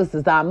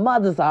ancestors, our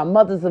mothers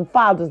and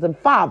fathers.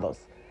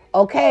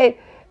 Okay?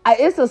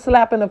 It's a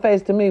slap in the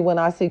face to me when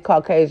I see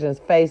Caucasians'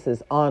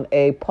 faces on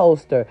a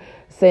poster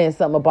saying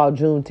something about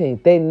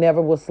Juneteenth. They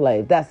never were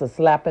slaves. That's a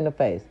slap in the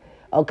face.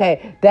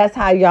 Okay? That's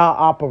how y'all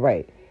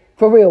operate.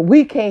 For real,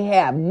 we can't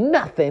have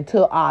nothing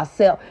to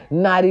ourselves,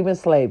 not even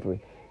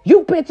slavery.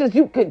 You bitches,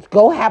 you could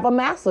go have a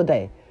master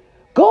day.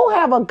 Go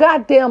have a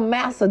goddamn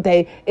master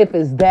day if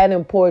it's that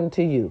important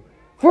to you.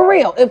 For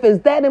real, if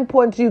it's that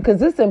important to you,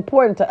 because it's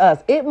important to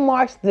us. It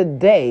marks the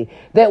day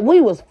that we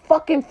was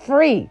fucking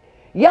free.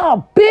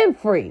 Y'all been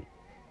free.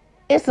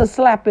 It's a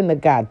slap in the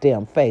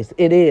goddamn face.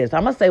 It is.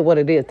 I'm going to say what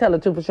it is. Tell the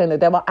truth, shame the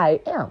devil, I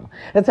am.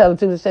 And tell the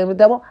truth, shame the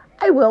devil,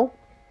 I will.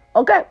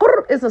 Okay?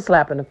 It's a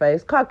slap in the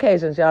face.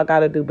 Caucasians, y'all got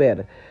to do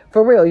better.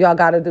 For real, y'all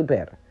got to do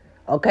better.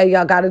 Okay,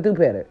 y'all got to do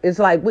better. It's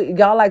like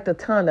y'all like to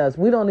ton us.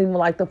 We don't even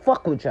like to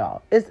fuck with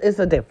y'all. It's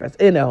a difference.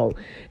 In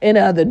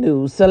other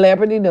news,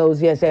 celebrity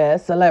news.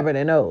 Yes,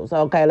 celebrity news.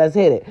 Okay, let's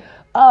hit it.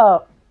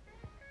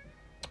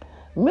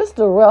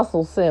 Mr.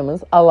 Russell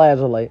Simmons,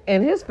 allegedly,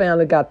 and his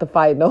family got to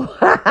fight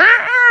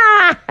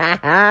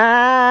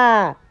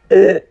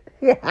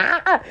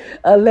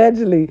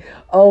allegedly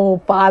on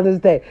Father's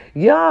Day.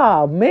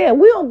 Y'all, man,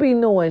 we don't be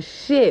knowing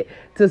shit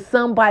till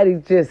somebody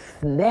just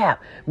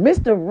snap.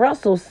 Mr.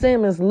 Russell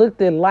Simmons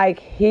looked it like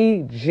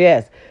he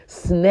just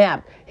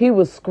snapped. He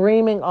was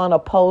screaming on a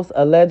post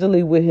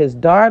allegedly with his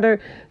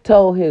daughter,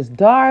 told his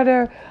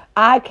daughter,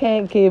 I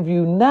can't give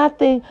you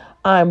nothing.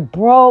 I'm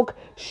broke.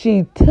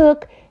 She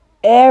took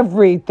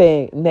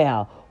everything.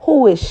 Now,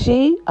 who is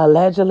she?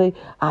 Allegedly,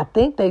 I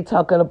think they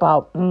talking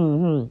about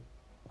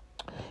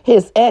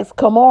his ex,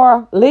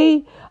 Kamora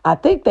Lee. I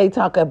think they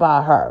talking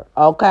about her.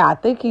 Okay, I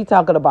think he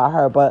talking about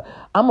her. But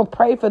I'm going to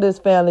pray for this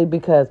family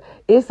because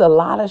it's a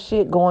lot of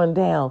shit going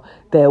down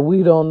that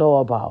we don't know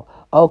about.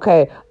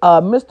 Okay,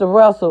 Mr.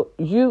 Russell,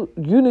 you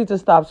need to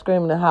stop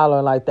screaming and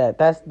hollering like that.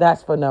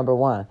 That's for number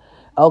one.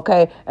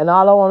 Okay, and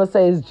all I want to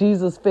say is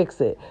Jesus fix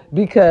it.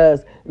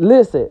 Because,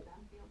 listen,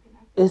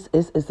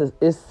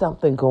 it's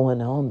something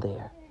going on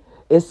there.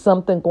 It's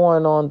something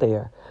going on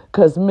there.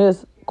 Because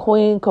Miss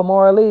Queen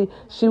Kamora Lee,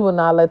 she will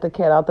not let the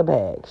cat out the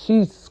bag.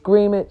 She's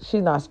screaming.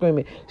 She's not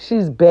screaming.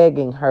 She's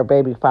begging her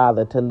baby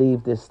father to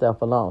leave this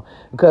stuff alone.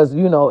 Because,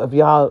 you know, if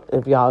y'all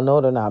know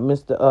it or not,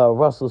 Mr.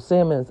 Russell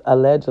Simmons,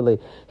 allegedly,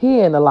 he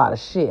in a lot of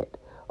shit.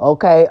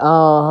 Okay,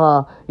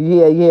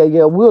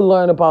 yeah. We'll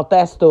learn about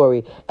that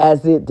story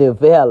as it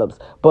develops.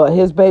 But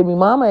his baby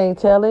mama ain't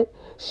tell it.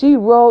 She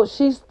wrote,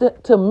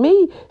 to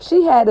me,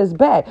 she had his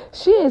back.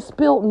 She ain't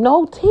spilled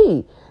no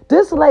tea.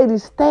 This lady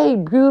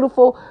stayed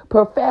beautiful,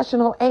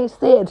 professional, ain't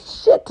said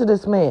shit to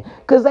this man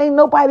because ain't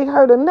nobody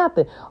heard of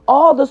nothing.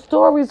 All the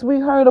stories we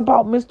heard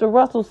about Mr.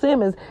 Russell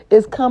Simmons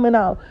is coming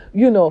out,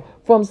 you know,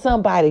 from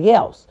somebody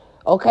else.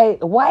 Okay,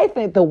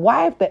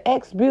 the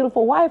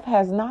ex-beautiful wife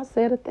has not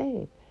said a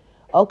thing.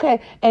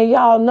 Okay, and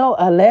y'all know,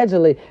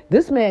 allegedly,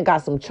 this man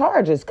got some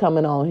charges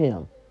coming on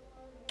him.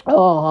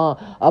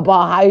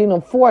 About how you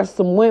forced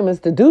some women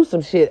to do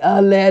some shit,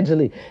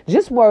 allegedly.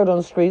 Just word on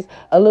the streets,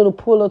 a little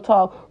pull of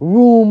talk,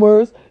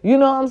 rumors, you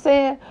know what I'm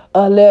saying?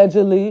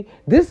 Allegedly.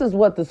 This is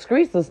what the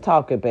streets is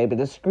talking, baby.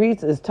 The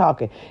streets is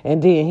talking.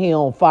 And then he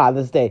on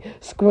Father's Day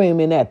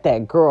screaming at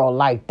that girl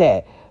like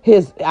that.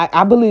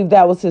 I believe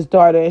that was his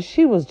daughter, and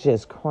she was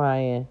just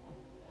crying.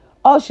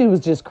 Oh, she was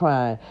just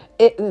crying.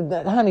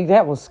 Honey,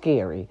 that was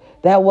scary.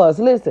 That was.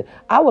 Listen,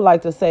 I would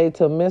like to say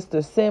to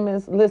Mr.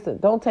 Simmons, listen,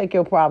 don't take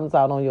your problems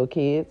out on your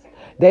kids.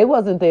 They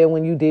wasn't there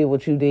when you did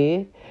what you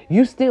did.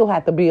 You still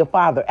have to be a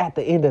father at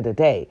the end of the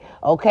day,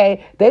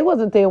 okay? They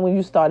wasn't there when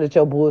you started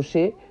your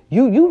bullshit.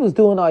 You was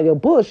doing all your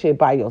bullshit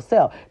by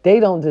yourself. They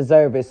don't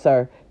deserve it,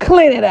 sir.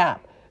 Clean it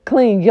up.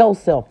 Clean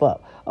yourself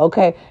up,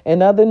 okay?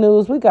 In other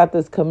news, we got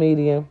this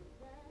comedian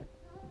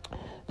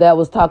that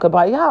was talking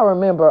about, y'all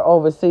remember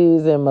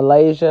overseas in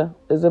Malaysia,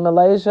 is it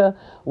Malaysia,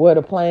 where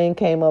the plane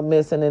came up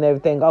missing and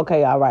everything?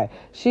 Okay, all right.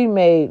 She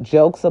made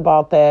jokes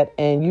about that,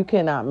 and you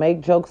cannot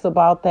make jokes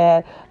about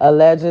that.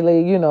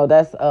 Allegedly,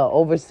 that's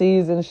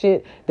overseas and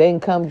shit. They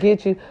can come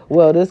get you.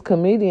 Well, this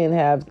comedian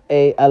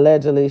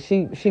allegedly,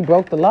 she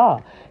broke the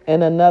law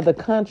in another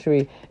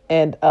country,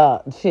 and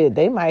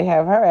they might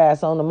have her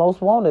ass on the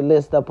most wanted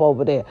list up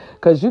over there,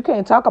 because you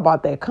can't talk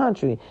about that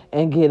country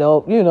and get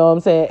up, you know what I'm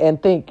saying,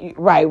 and think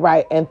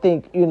right, and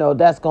think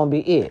that's gonna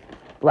be it.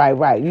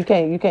 Right. You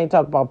can't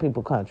talk about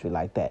people country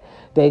like that.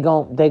 They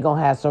gon'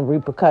 have some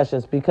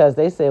repercussions, because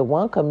they said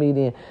one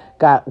comedian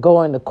got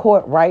going to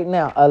court right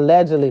now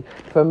allegedly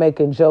for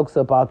making jokes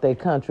about their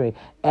country,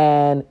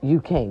 and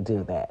you can't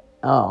do that.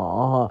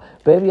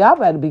 Baby, y'all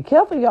better be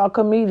careful, y'all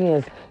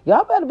comedians.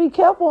 Y'all better be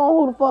careful on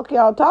who the fuck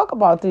y'all talk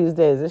about these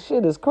days. This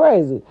shit is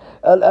crazy.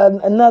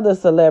 Another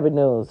celebrity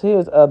news.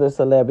 Here's other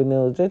celebrity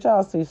news. Did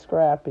y'all see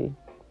Scrappy?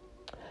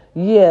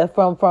 Yeah,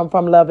 from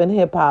Love and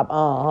Hip Hop.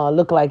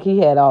 Looked like he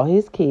had all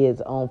his kids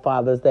on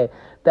Father's Day.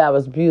 That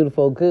was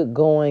beautiful. Good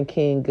going,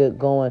 King. Good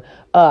going.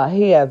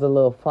 He has a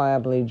little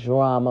family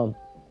drama.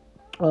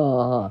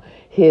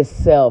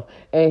 Himself,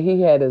 and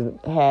he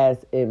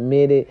has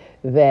admitted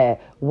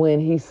that when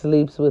he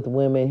sleeps with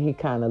women, he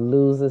kind of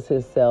loses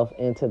himself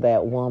into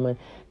that woman.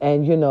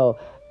 And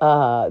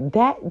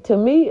that to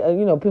me,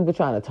 people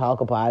trying to talk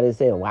about it,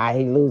 saying why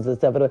he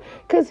loses himself,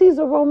 because he's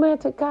a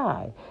romantic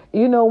guy.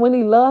 When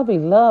he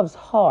loves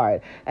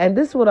hard. And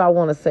this is what I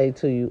want to say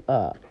to you,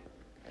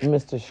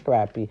 Mr.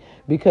 Scrappy,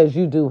 because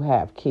you do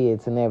have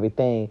kids and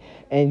everything,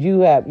 and you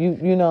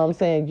know what I'm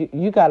saying,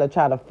 you got to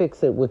try to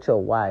fix it with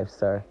your wife,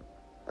 sir.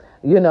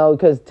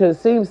 Because it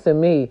seems to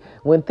me,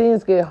 when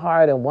things get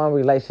hard in one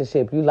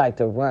relationship, you like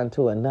to run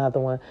to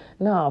another one.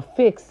 No,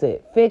 fix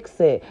it.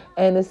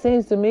 And it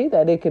seems to me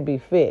that it could be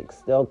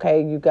fixed,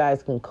 okay? You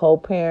guys can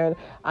co-parent.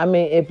 I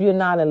mean, if you're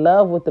not in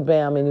love with the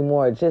bam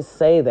anymore, just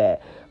say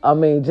that. I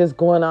mean, just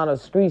going on the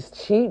streets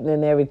cheating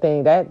and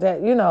everything, that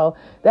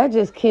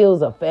just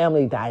kills a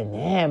family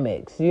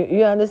dynamics.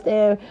 You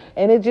understand?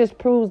 And it just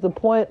proves the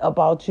point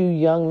about you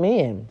young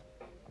men.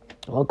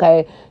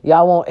 Okay,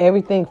 y'all want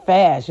everything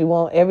fast. You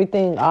want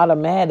everything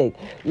automatic.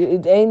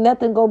 It ain't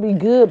nothing gonna be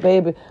good,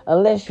 baby,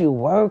 unless you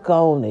work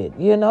on it.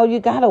 You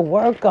gotta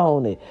work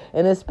on it,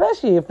 and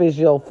especially if it's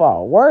your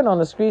fault. Word on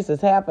the streets is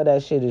half of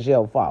that shit is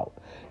your fault.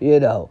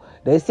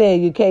 They say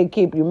you can't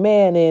keep your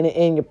man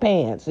in your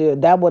pants.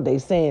 That's what they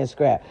saying,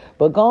 Scrap.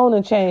 But go on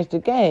and change the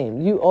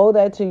game. You owe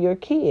that to your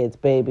kids,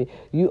 baby.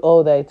 You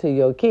owe that to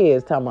your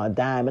kids. Talking about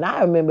Diamond.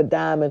 I remember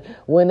Diamond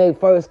when they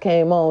first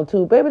came on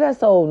too. Baby,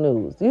 that's old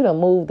news. You done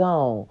moved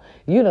on.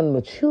 You done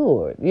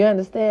matured. You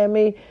understand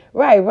me?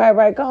 Right.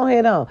 Go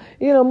ahead on.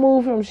 You done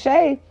moved from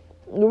Shay.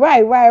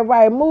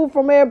 Right. Move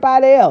from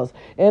everybody else.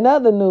 In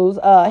other news,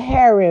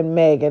 Harry and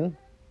Meghan.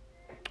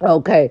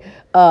 Okay,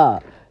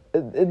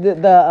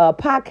 the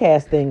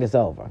podcast thing is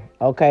over.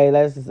 Okay,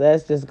 let's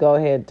just go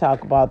ahead and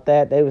talk about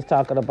that. They was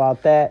talking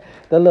about that.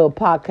 The little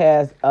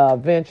podcast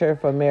venture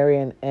for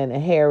Mary and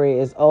Harry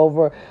is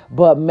over,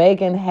 but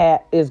Meghan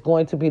is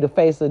going to be the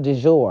face of du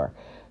jour.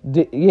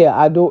 Du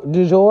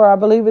jour, I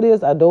believe it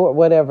is. Adore,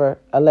 whatever,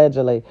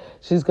 allegedly.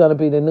 She's going to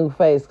be the new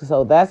face,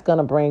 so that's going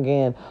to bring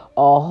in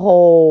a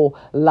whole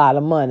lot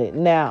of money.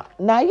 Now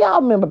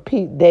y'all remember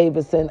Pete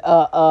Davidson,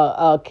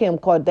 Kim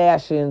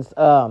Kardashian's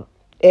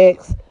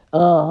ex.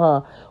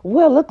 Well,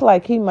 look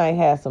like he might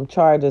have some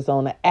charges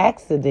on an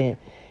accident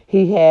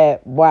he had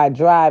while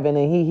driving,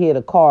 and he hit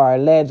a car,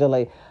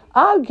 allegedly.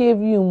 I'll give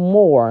you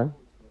more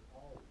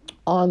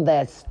on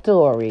that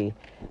story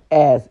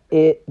as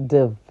it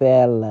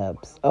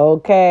develops.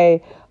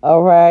 Okay?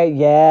 All right?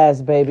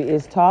 Yes, baby.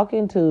 It's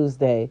Talking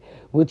Tuesday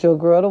with your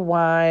girl, the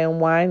why and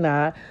why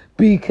not.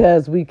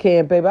 Because we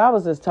can, baby. I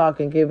was just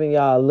giving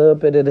y'all a little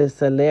bit of this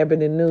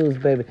celebrity news,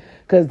 baby.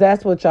 Because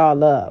that's what y'all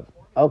love.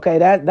 Okay,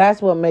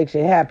 that's what makes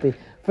you happy.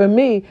 For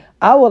me,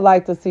 I would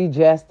like to see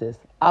justice.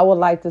 I would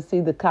like to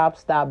see the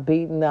cops stop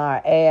beating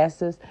our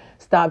asses,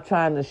 stop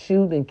trying to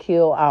shoot and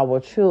kill our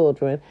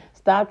children,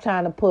 stop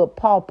trying to put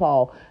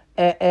Pawpaw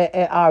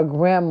and our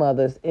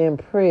grandmothers in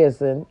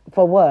prison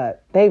for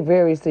what? They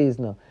very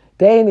seasonal.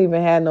 They ain't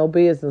even had no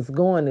business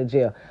going to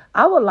jail.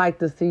 I would like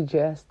to see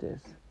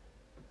justice.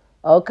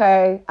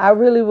 Okay, I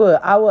really would.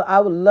 I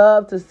would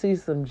love to see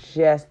some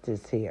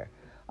justice here.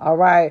 All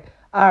right.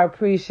 I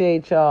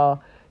appreciate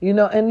y'all.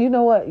 And you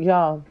know what,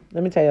 y'all?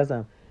 Let me tell you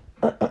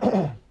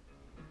something.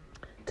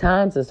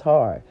 Times is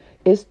hard.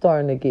 It's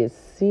starting to get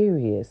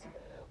serious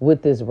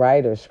with this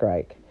writer's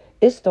strike.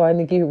 it's starting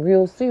to get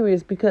real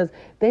serious because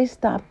they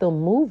stopped a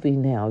movie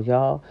now,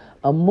 y'all.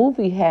 A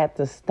movie had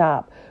to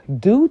stop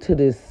due to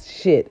this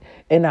shit.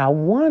 And I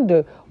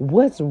wonder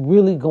what's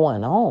really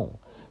going on.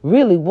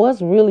 Really,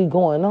 what's really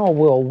going on?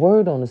 Well, a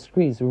word on the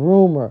streets,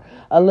 rumor,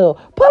 a little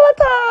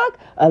politic,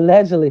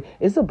 allegedly.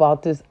 It's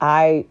about this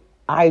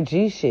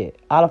IG shit,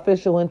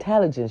 artificial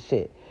intelligence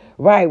shit.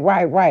 Right.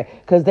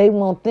 Because they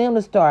want them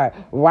to start,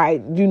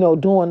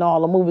 doing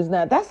all the movies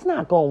now. That's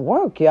not going to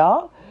work,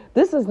 y'all.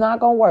 This is not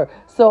going to work.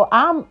 So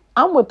I'm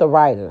with the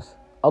writers.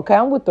 Okay,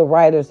 I'm with the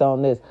writers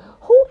on this.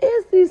 Who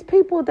is these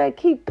people that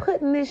keep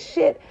putting this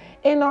shit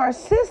in our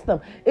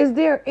system? Is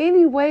there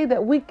any way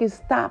that we can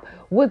stop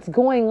what's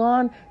going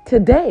on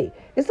today?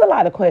 It's a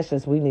lot of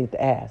questions we need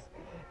to ask.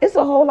 It's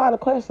a whole lot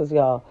of questions,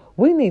 y'all.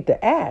 We need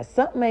to ask.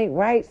 Something ain't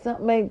right.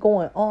 Something ain't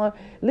going on.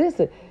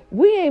 Listen,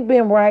 we ain't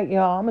been right,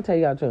 y'all. I'm going to tell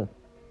y'all the truth.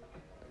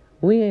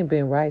 We ain't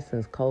been right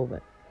since COVID.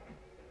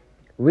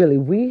 Really,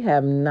 we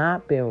have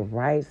not been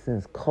right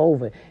since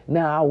COVID.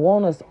 Now, I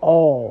want us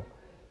all,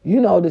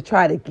 to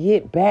try to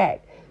get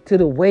back to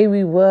the way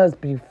we was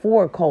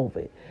before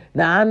COVID.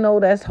 Now, I know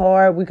that's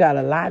hard. We got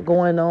a lot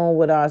going on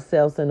with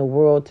ourselves in the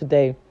world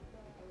today.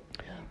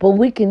 But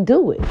we can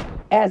do it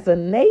as a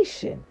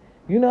nation.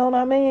 You know what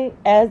I mean?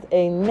 As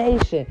a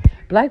nation.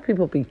 Black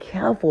people, be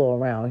careful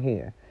around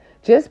here.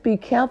 Just be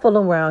careful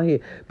around here.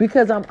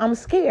 Because I'm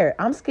scared.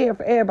 I'm scared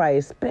for everybody,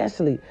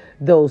 especially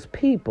those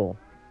people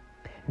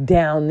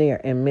down there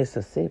in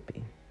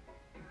Mississippi.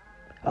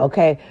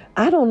 Okay,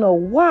 I don't know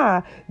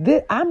why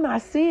I'm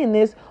not seeing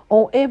this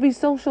on every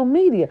social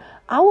media.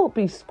 I will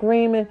be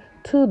screaming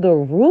to the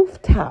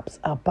rooftops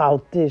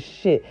about this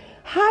shit.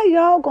 How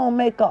y'all gonna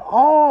make an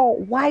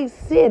all-white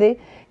city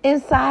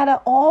inside an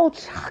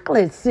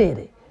all-chocolate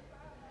city?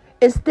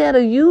 Instead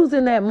of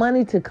using that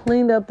money to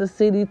clean up the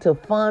city, to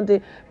fund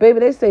it, baby,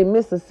 they say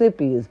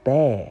Mississippi is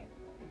bad.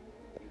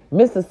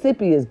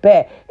 Mississippi is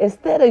bad.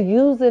 Instead of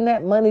using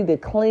that money to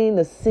clean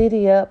the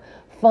city up,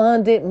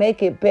 fund it,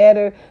 make it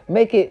better,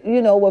 make it,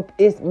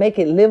 make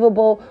it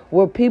livable,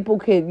 where people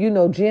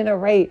can,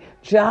 generate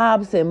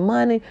jobs and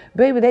money.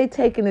 Baby, they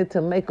taking it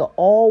to make an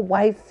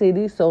all-white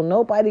city so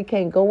nobody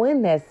can go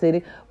in that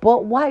city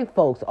but white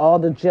folks. All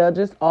the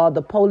judges, all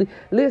the police.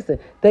 Listen,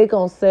 they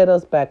gonna set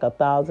us back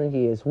 1,000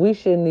 years. We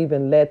shouldn't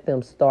even let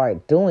them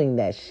start doing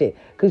that shit.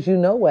 Because you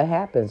know what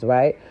happens,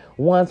 right?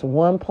 Once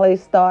one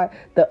place start,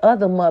 the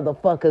other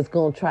motherfuckers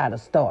gonna try to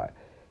start.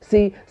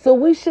 See? So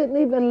we shouldn't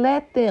even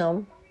let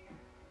them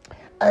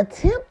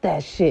attempt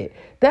that shit.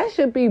 That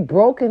should be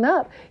broken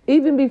up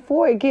even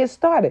before it gets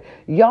started.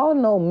 Y'all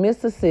know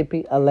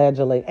Mississippi,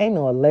 allegedly, ain't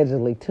no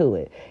allegedly to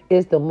it,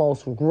 is the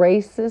most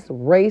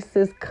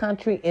racist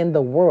country in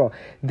the world.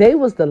 They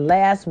was the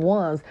last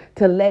ones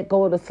to let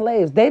go of the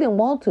slaves. They didn't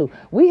want to.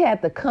 We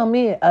had to come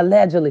in,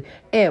 allegedly,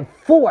 and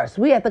force.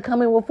 We had to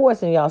come in with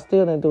force, and y'all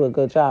still didn't do a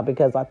good job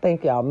because I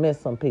think y'all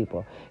missed some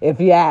people,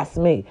 if you ask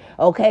me,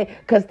 okay?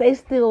 Because they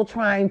still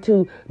trying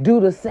to do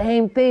the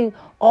same thing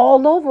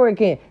all over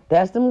again.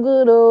 That's them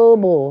good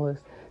old boys.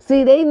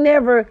 See, they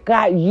never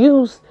got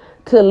used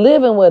to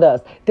living with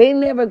us. They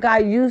never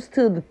got used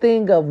to the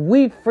thing of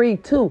we free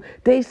too.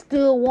 They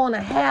still want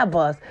to have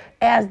us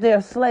as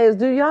their slaves.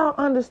 Do y'all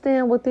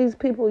understand what these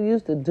people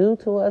used to do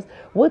to us?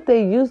 What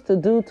they used to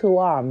do to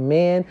our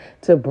men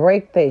to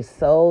break their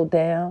soul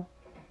down?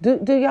 Do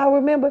y'all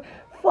remember?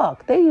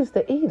 Fuck, they used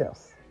to eat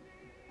us.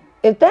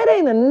 If that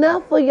ain't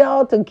enough for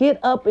y'all to get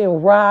up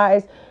and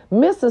rise,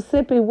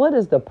 Mississippi, what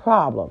is the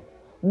problem?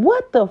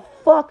 What the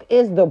fuck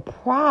is the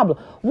problem?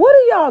 What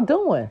are y'all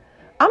doing?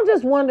 I'm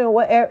just wondering,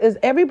 is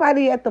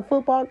everybody at the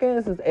football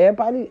games?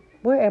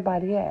 Where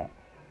everybody at?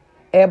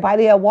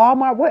 Everybody at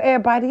Walmart? Where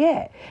everybody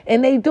at?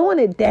 And they doing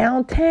it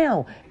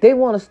downtown. They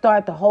want to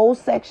start the whole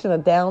section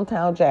of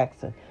downtown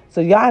Jackson.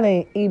 So y'all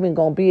ain't even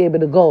going to be able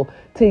to go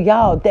to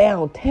y'all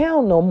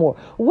downtown no more.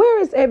 Where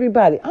is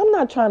everybody? I'm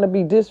not trying to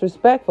be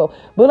disrespectful,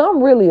 but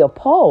I'm really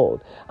appalled.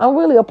 I'm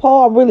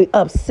really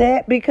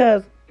upset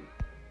because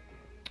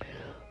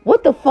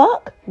what the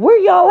fuck? Where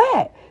y'all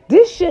at?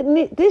 This shit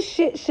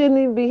shouldn't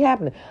even be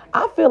happening.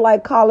 I feel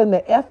like calling the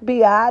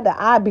FBI, the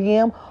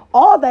IBM,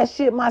 all that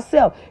shit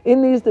myself. It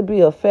needs to be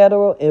a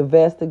federal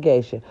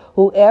investigation.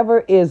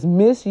 Whoever is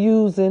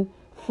misusing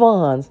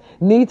funds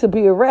need to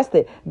be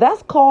arrested.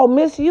 That's called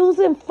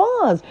misusing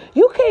funds.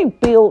 You can't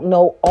build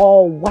no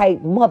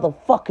all-white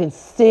motherfucking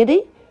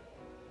city.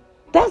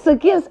 That's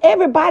against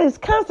everybody's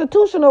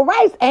constitutional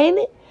rights, ain't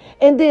it?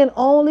 And then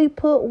only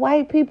put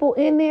white people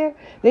in there.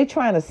 They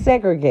trying to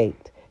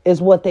segregate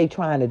is what they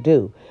trying to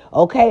do.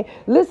 Okay?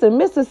 Listen,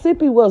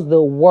 Mississippi was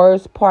the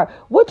worst part.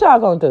 What y'all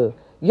gonna do?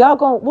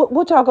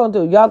 What y'all gonna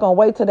do? Y'all gonna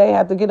wait till they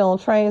have to get on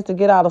trains to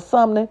get out of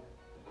Sumner?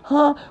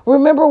 Huh?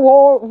 Remember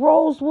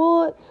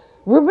Rosewood?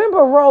 Remember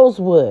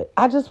Rosewood?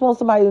 I just want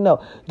somebody to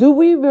know. Do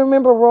we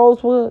remember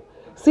Rosewood?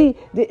 See,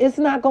 it's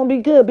not going to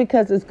be good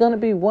because it's going to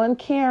be one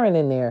Karen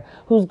in there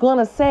who's going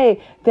to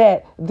say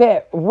that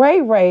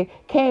Ray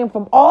came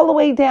from all the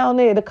way down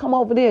there to come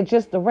over there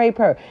just to rape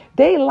her.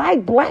 They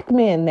like black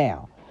men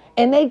now.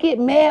 and they get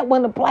mad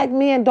when the black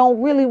men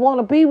don't really want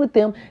to be with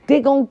them,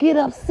 they're going to get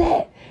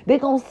upset. They're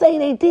going to say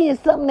they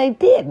did something they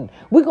didn't.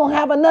 We're going to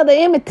have another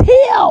Emmett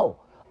Till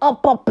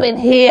up in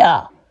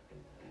here.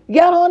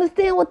 Y'all don't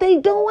understand what they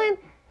doing?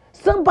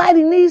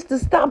 Somebody needs to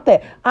stop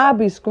that. I'll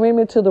be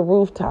screaming to the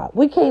rooftop.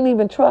 We can't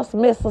even trust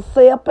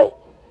Mississippi.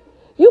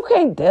 You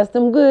can't test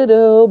them good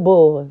old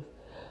boys.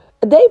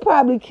 They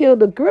probably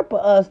killed a grip of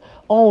us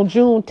on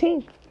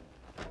Juneteenth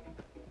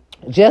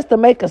just to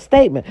make a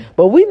statement.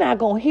 But we're not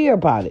going to hear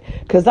about it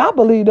because I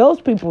believe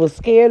those people were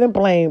scared and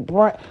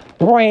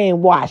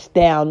brainwashed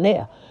down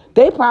there.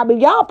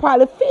 Y'all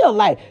probably feel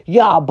like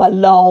y'all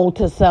belong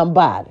to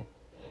somebody.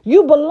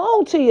 You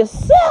belong to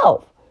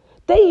yourself.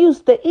 They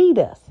used to eat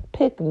us.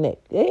 Picnic.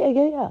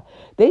 Yeah.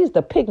 They used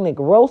to picnic,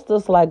 roast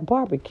us like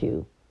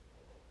barbecue.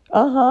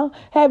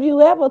 Have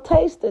you ever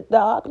tasted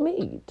dog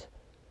meat?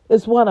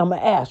 Is what I'm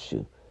going to ask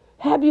you.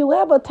 Have you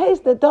ever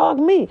tasted dog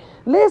meat?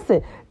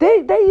 Listen,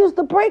 they used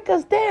to break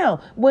us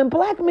down. When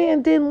black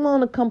men didn't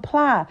want to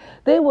comply,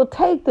 they would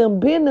take them,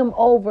 bend them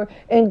over,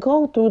 and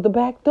go through the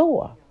back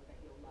door.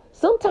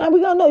 Sometimes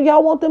we don't know.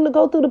 Y'all want them to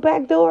go through the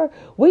back door?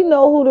 We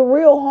know who the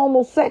real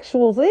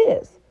homosexuals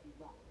is.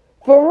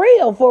 For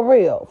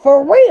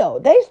real.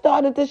 They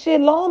started the shit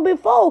long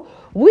before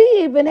we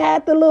even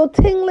had the little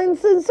tingling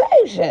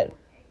sensation.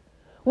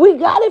 We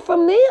got it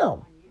from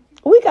them.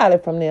 We got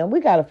it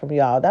from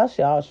y'all. That's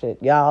y'all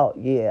shit.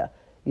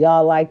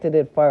 Y'all liked it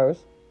at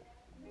first.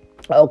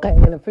 Okay,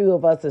 and a few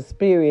of us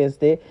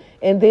experienced it,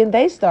 and then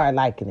they started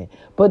liking it.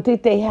 But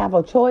did they have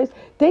a choice?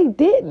 They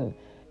didn't.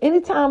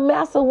 Anytime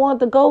Massa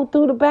wanted to go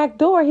through the back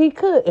door, he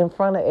could in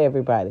front of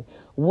everybody.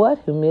 What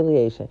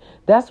humiliation.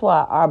 That's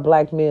why our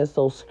black men are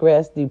so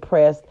stressed,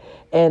 depressed,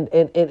 and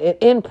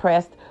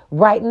impressed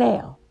right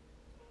now.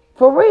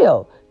 For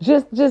real.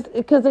 Just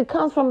because it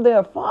comes from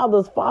their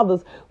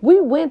fathers.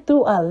 We went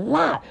through a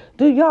lot.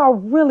 Do y'all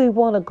really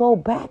want to go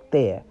back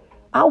there?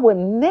 I would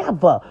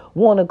never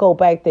want to go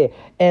back there.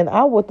 And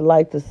I would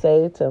like to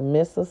say to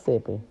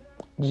Mississippi,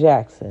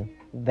 Jackson,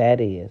 that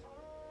is.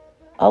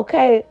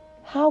 Okay,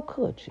 how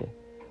could you?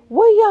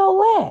 Where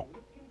y'all at?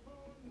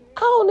 I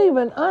don't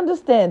even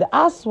understand it.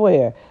 I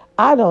swear,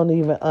 I don't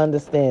even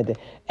understand it.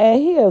 And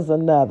here's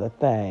another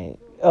thing,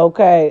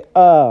 okay?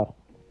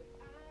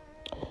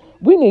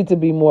 We need to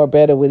be more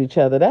better with each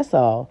other. That's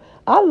all.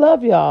 I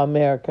love y'all,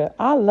 America.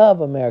 I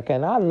love America,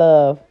 and I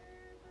love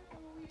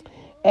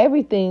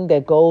everything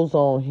that goes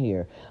on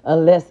here.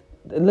 Unless,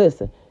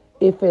 listen,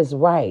 if it's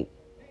right,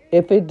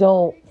 if it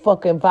don't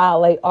fucking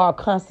violate our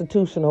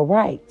constitutional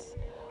rights,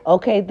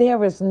 okay?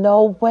 There is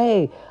no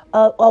way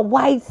a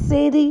white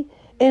city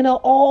in an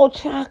all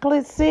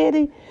chocolate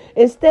city,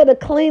 instead of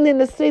cleaning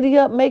the city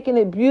up, making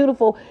it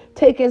beautiful,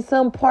 taking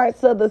some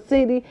parts of the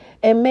city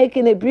and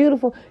making it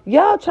beautiful,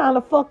 y'all trying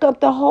to fuck up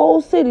the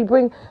whole city,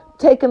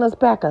 taking us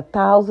back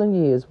 1,000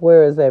 years.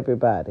 Where is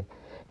everybody?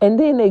 And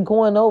then they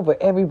going over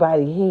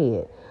everybody's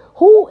head.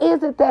 Who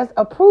is it that's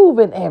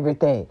approving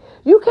everything?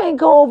 You can't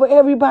go over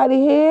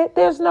everybody's head.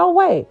 There's no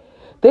way.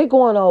 They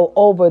going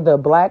over the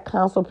black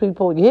council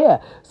people. Yeah.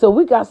 So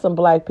we got some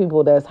black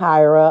people that's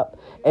higher up,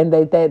 and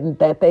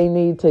that they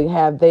need to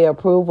have their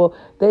approval.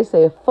 They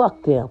say,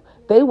 fuck them.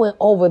 They went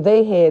over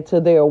their head to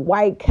their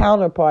white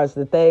counterparts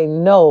that they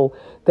know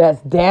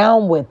that's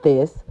down with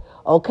this,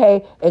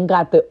 okay, and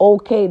got the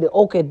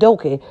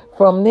okie-dokie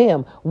from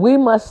them. We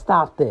must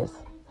stop this.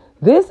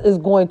 This is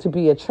going to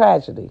be a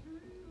tragedy.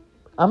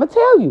 I'm going to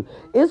tell you,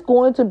 it's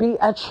going to be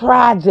a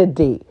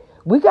tragedy.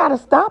 We got to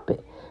stop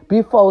it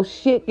before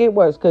shit get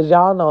worse. Because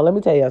y'all know, let me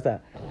tell y'all something.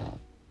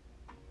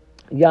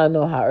 Y'all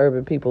know how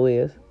urban people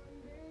is.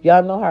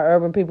 Y'all know how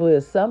urban people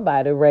is.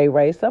 Somebody,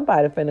 Ray,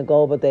 somebody finna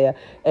go over there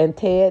and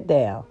tear it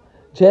down.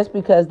 Just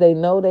because they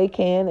know they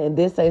can and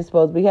this ain't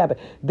supposed to be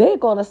happening. They're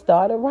going to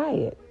start a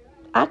riot.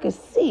 I can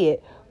see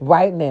it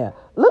right now.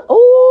 Look,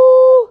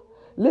 ooh.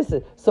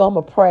 Listen, so I'm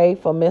going to pray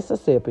for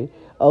Mississippi,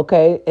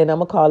 okay? And I'm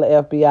going to call the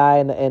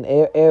FBI and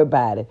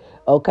everybody,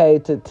 okay,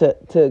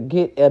 to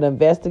get an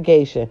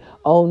investigation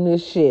on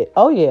this shit.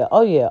 Oh, yeah.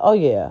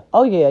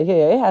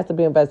 It has to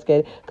be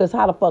investigated, because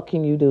how the fuck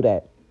can you do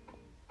that?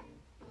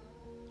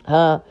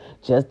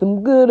 Just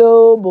them good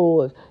old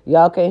boys.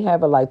 Y'all can't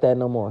have it like that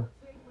no more.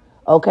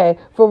 Okay?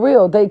 For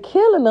real, they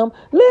killing them.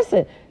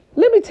 Listen,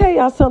 let me tell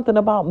y'all something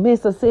about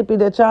Mississippi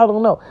that y'all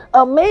don't know.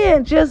 A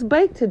man just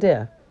baked to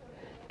death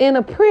in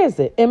a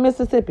prison in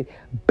Mississippi.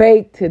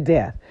 Baked to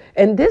death.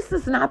 And this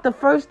is not the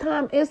first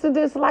time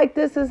incidents like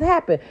this has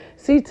happened.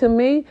 See, to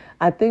me,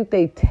 I think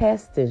they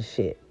testing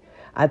shit.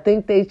 I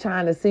think they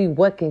trying to see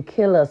what can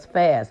kill us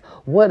fast.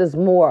 What is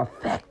more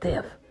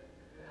effective.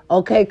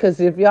 Okay, because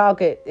if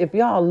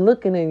y'all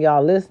looking and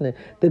y'all listening,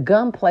 the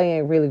gunplay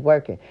ain't really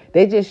working.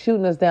 They just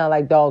shooting us down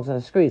like dogs in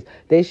the streets.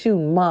 They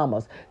shooting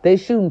mamas. They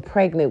shooting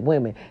pregnant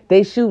women.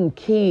 They shooting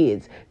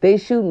kids. They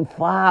shooting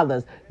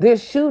fathers. They're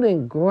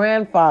shooting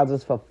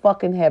grandfathers, for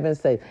fucking heaven's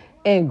sake.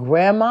 And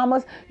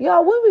grandmamas.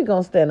 Y'all, when we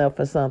gonna stand up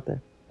for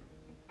something?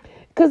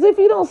 Because if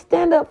you don't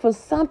stand up for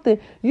something,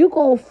 you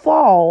gonna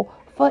fall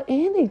for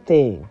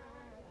anything.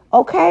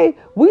 Okay,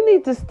 we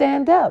need to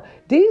stand up.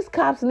 These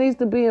cops need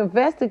to be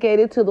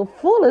investigated to the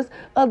fullest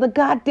of the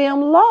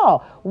goddamn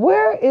law.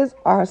 Where is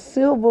our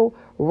civil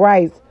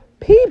rights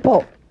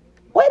people?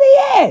 Where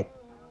they at?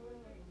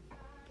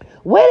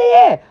 Where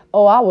they at?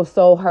 Oh, I was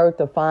so hurt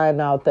to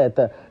find out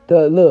that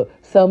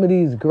some of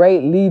these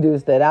great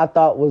leaders that I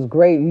thought was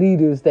great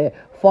leaders that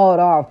fought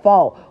our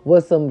fault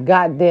was some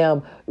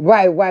goddamn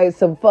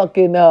some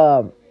fucking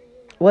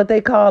what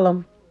they call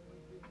them,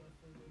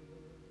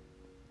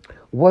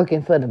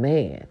 working for the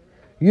man.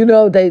 You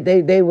know,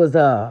 they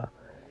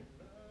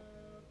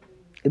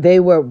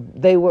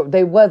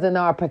wasn't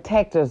our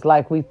protectors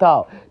like we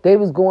thought. They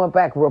was going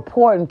back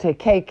reporting to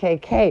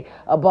KKK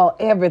about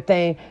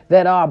everything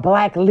that our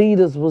black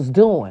leaders was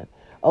doing.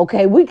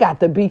 Okay, we got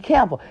to be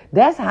careful.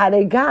 That's how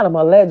they got them,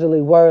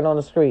 allegedly. Word on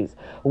the streets.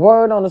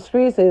 Word on the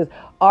streets is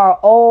our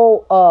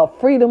old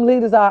freedom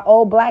leaders, our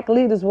old black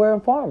leaders were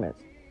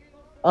informants.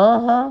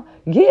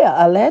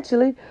 Yeah,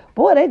 allegedly.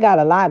 Boy, they got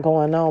a lot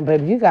going on,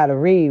 baby. You got to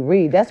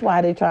read. That's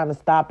why they trying to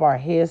stop our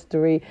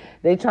history.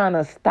 They trying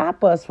to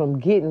stop us from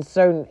getting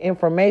certain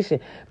information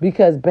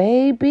because,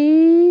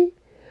 baby,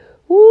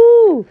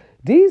 woo,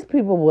 these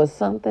people was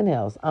something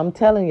else. I'm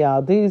telling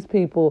y'all, these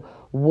people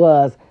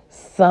was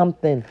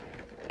something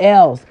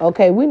else.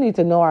 Okay, we need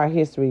to know our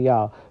history,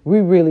 y'all.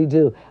 We really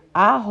do.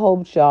 I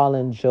hope y'all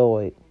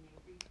enjoyed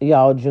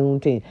y'all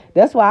Juneteenth.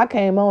 That's why I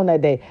came on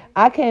that day.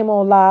 I came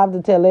on live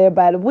to tell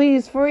everybody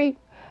we's free.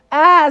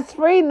 It's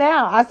free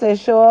now. I said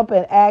show up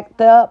and act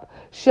up.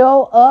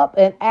 Show up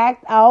and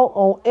act out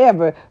on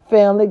every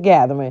family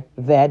gathering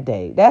that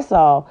day. That's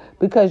all.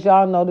 Because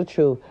y'all know the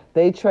truth.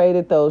 They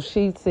traded those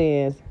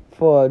sheepskins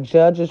for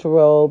judges'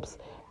 robes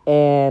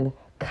and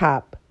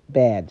cop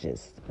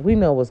badges. We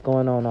know what's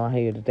going on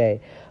here today.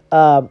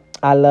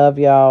 I love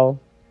y'all.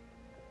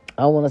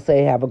 I want to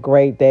say have a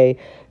great day.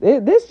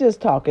 This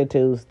just Talking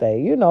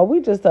Tuesday. You know,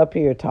 we just up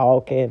here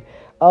talking.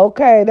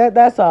 Okay,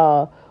 that's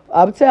all.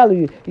 I'm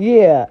telling you.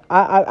 Yeah,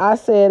 I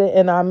said it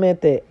and I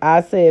meant it.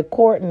 I said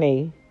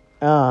Courtney.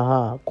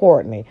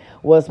 Courtney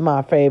was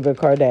my favorite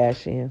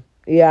Kardashian.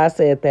 Yeah, I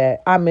said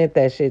that. I meant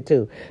that shit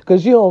too.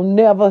 Because you'll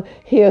never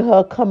hear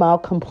her come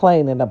out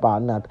complaining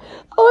about nothing.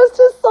 Oh, it's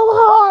just so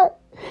hard.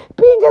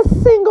 Being a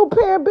single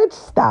parent, bitch,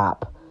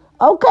 stop.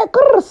 Okay,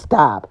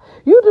 stop.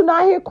 You do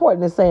not hear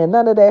Courtney saying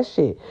none of that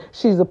shit.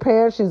 She's a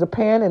parent,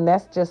 and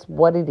that's just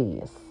what it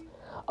is.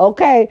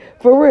 Okay,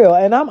 for real.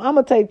 And I'm going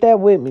to take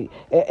that with me.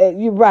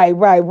 You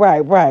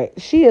right.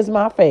 She is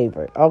my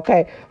favorite.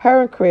 Okay,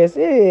 her and Chris,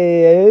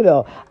 you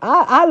know,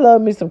 I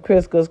love me some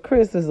Chris because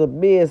Chris is a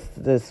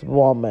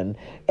businesswoman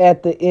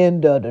at the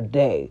end of the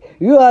day.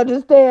 You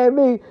understand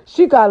me?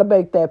 She got to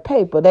make that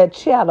paper, that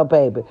cheddar,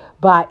 baby,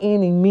 by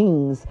any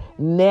means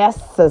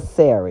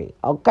necessary.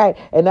 Okay,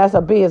 and that's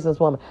a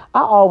businesswoman.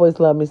 I always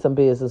love me some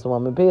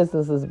businesswoman.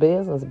 Business is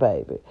business,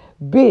 baby.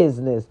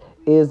 Business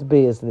is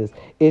business.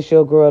 It's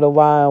your girl, the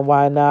why and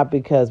why not,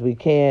 because we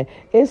can.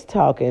 It's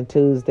Talking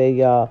Tuesday,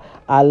 y'all.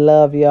 I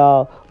love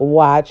y'all.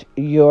 Watch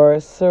your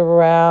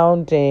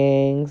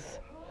surroundings.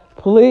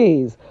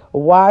 Please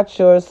watch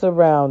your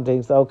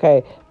surroundings,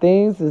 okay?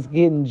 Things is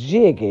getting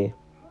jiggy.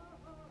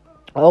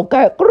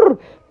 Okay?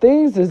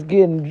 Things is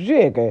getting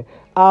jiggy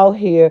out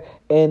here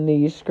in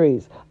these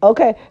streets.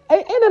 Okay?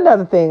 And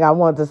another thing I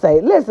want to say.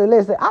 Listen.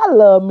 I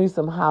love me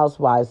some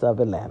housewives of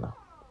Atlanta.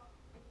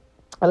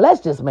 And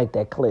let's just make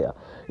that clear.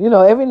 You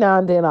know, every now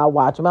and then I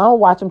watch them. I don't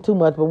watch them too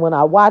much, but when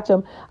I watch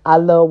them, I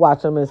love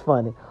watching them. It's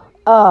funny.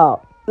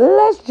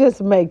 Let's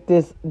just make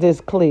this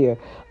clear.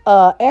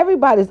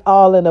 Everybody's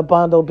all in a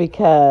bundle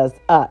because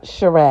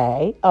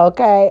Sheree,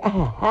 okay,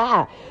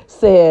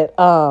 said,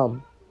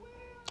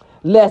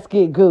 let's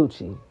get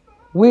Gucci.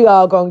 We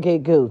all gonna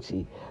get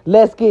Gucci.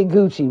 Let's get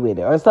Gucci with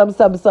it. Or some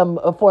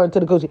foreign to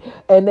the Gucci.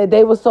 And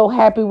they were so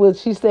happy with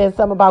she saying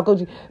something about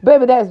Gucci.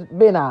 Baby, that's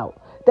been out.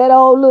 That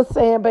old little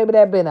saying, baby,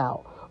 that been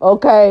out.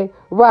 Okay?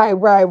 Right.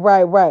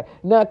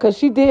 Now, because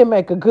she did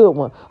make a good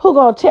one. Who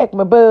gonna check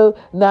my boo?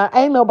 Now,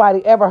 ain't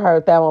nobody ever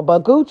heard that one.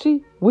 But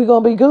Gucci? We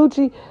gonna be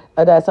Gucci?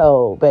 That's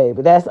old,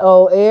 baby. That's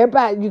old.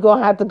 Everybody, you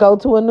gonna have to go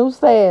to a new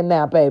saying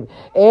now, baby.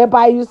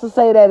 Everybody used to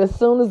say that as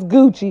soon as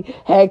Gucci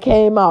had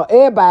came out.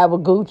 Everybody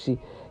was Gucci.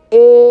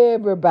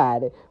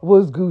 Everybody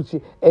was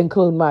Gucci,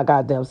 including my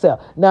goddamn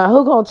self. Now,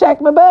 who gonna check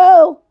my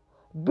boo?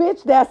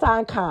 Bitch, that's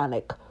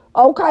iconic.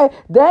 Okay,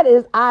 that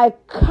is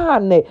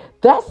iconic.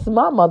 That's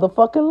my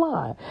motherfucking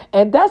line.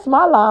 And that's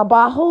my line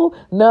by who?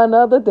 None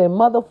other than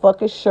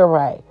motherfucking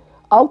Sheree.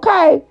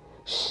 Okay?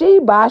 She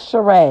by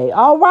Sheree.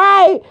 All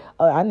right?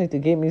 I need to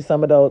get me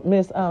some of those.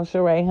 Miss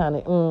Sheree,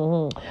 honey.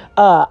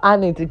 I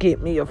need to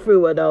get me a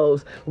few of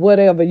those.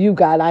 Whatever you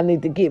got, I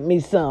need to get me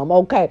some.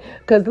 Okay?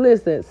 Because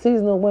listen,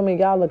 seasonal women,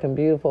 y'all looking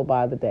beautiful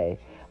by the day.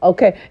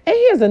 Okay? And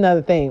here's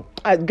another thing.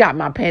 I got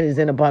my panties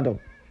in a bundle.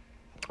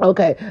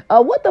 Okay,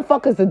 what the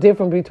fuck is the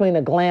difference between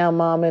a glam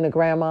mom and a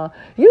grandma?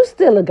 You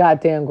still a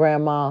goddamn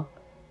grandma.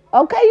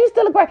 Okay, you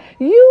still a grandma.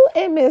 You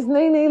and Miss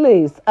Nene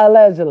Lease,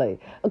 allegedly.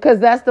 Because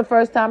that's the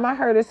first time I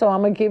heard it, so I'm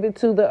going to give it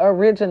to the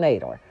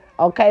originator.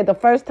 Okay, the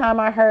first time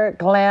I heard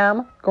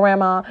glam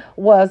grandma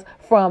was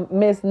from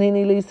Miss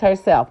Nene Lease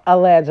herself,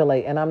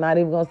 allegedly. And I'm not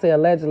even going to say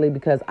allegedly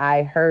because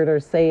I heard her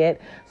say it.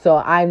 So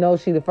I know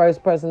she the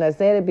first person that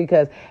said it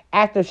because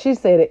after she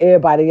said it,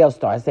 everybody else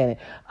started saying it.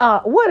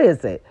 What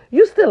is it?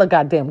 You still a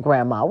goddamn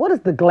grandma. What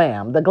is the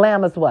glam? The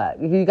glam is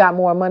what? You got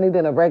more money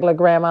than a regular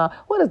grandma?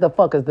 What is the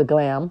fuck is the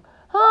glam?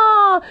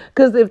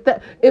 Because if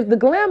the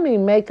glam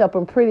mean makeup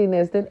and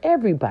prettiness, then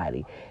every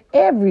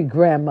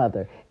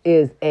grandmother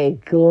is a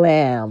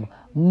glam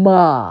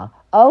ma.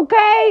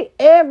 Okay?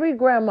 Every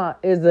grandma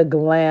is a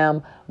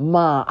glam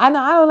ma. I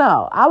don't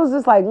know. I was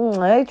just like,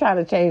 they trying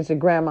to change the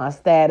grandma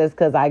status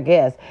because I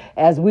guess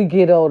as we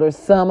get older,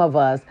 some of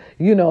us,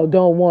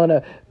 don't want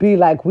to be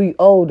like we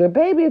older.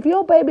 Baby, if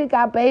your baby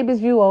got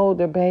babies, you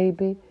older,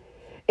 baby.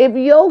 If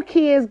your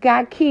kids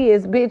got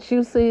kids, bitch,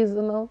 you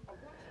seasonal.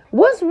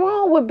 What's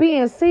wrong with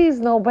being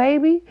seasonal,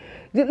 baby?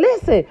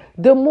 Listen,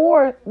 the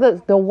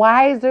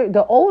wiser,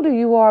 the older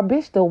you are,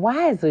 bitch, the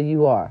wiser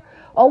you are.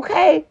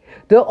 Okay?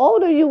 The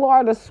older you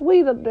are, the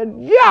sweeter the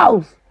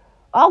juice.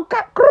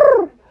 Okay?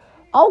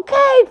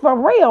 Okay, for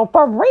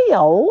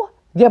real.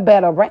 You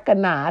better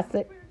recognize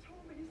it.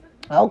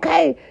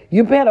 Okay?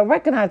 You better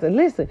recognize it.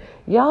 Listen,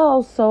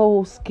 y'all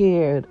so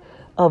scared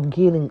of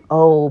getting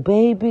old,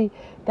 baby.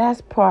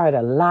 That's part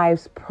of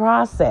life's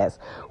process.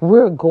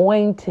 We're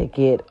going to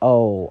get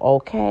old,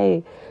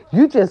 okay?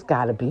 You just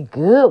got to be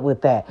good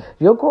with that.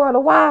 Your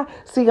girl, why?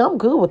 See, I'm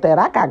good with that.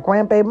 I got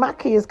grandbaby. My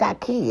kids got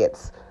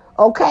kids,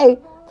 okay?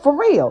 For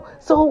real.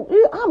 So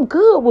I'm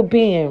good with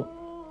being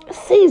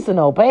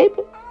seasonal,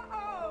 baby.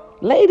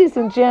 Ladies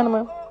and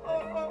gentlemen,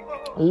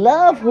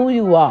 love who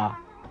you are.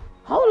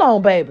 Hold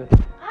on, baby.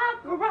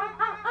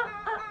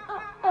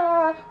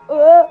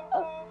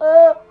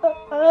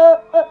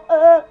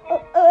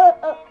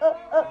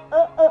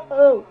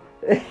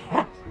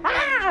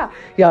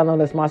 Y'all know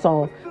that's my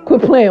song.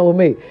 Quit playing with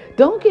me.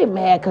 Don't get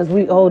mad because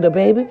we older,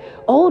 baby.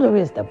 Older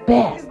is the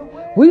best.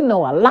 We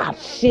know a lot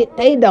of shit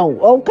they don't,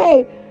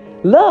 okay?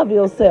 Love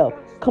yourself.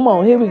 Come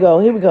on, here we go.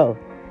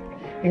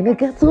 And it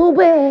got so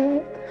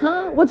bad.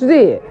 Huh? What you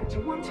did?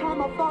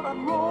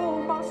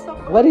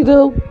 What'd he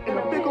do?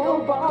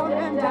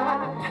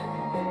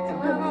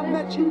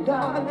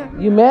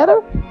 You met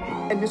her?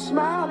 And you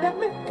smiled at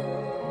me.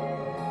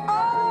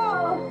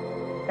 Oh,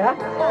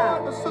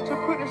 it's such a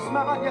pretty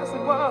smile, yes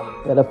it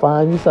was. Better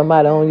find you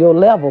somebody on your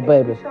level,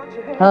 baby.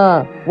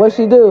 Huh? What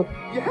she do?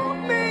 You help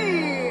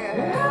me.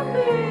 You help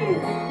me.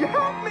 You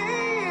help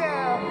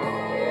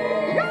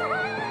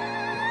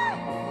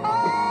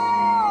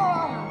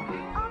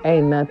me.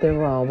 Ain't nothing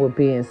wrong with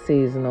being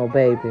seasonal,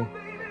 baby.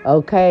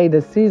 Okay,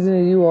 the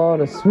seasoner you are,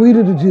 the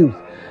sweeter the juice.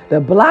 The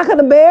blacker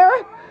the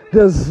berry,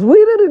 the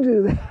sweeter the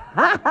juice.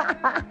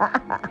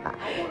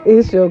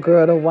 It's your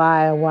girl, the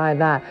why and why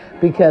not?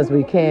 Because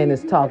we can.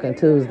 It's Talking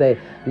Tuesday.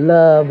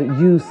 Love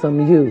you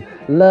some you.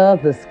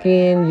 Love the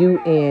skin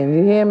you in.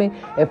 You hear me?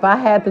 If I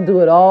had to do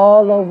it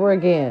all over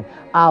again,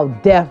 I'll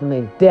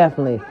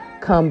definitely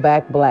come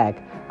back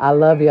black. I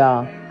love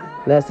y'all.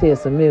 Let's hear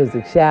some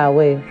music, shall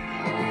we?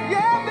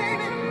 Yeah,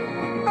 baby.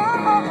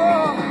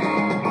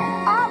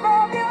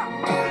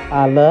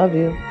 I love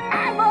you.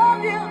 I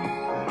love you.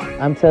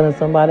 I'm telling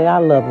somebody I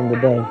love them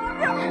today.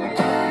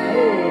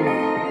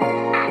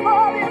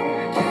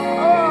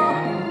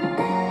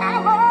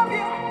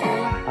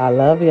 I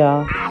love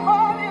y'all.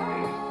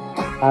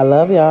 I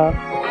love y'all.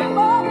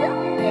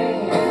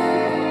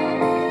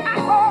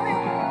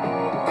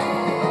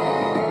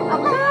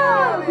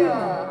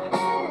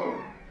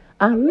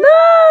 I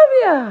love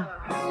you.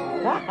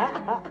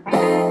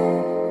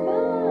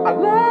 I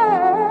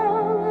love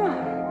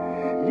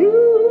you.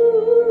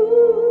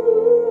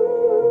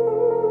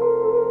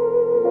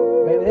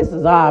 Baby, this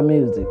is our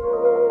music.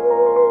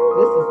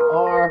 This is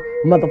our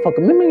motherfucker.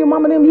 Remember your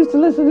mama and them used to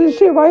listen to this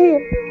shit right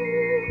here?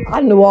 I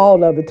knew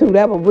all of it too.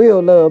 That was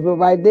real love, but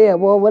right there,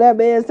 boy, when that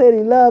man said he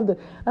loved her,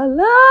 I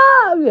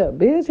love you,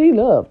 bitch. He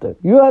loved her.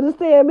 You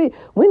understand me?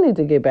 We need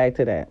to get back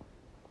to that.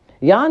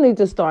 Y'all need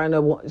to start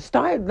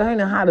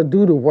learning how to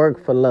do the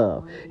work for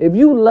love. If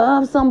you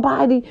love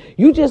somebody,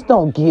 you just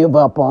don't give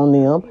up on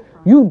them.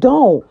 You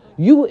don't.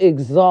 You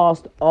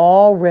exhaust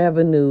all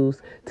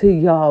revenues till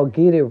y'all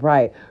get it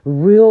right.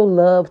 Real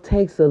love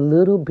takes a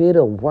little bit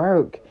of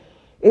work.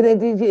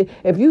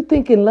 If you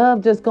thinking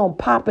love just gonna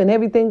pop and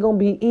everything gonna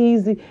be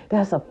easy,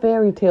 that's a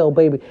fairy tale,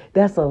 baby.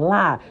 That's a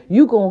lie.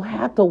 You gonna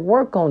have to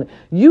work on it.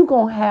 You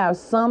gonna have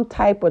some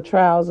type of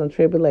trials and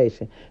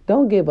tribulation.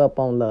 Don't give up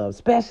on love,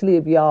 especially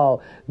if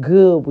y'all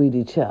good with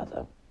each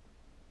other.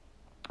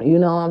 You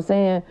know what I'm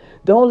saying?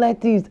 Don't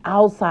let these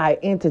outside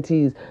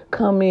entities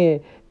come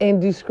in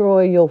and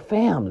destroy your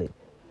family.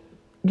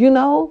 You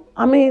know?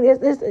 I mean,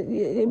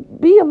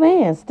 be a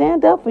man.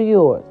 Stand up for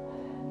yours.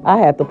 I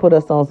had to put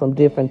us on some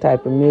different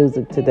type of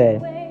music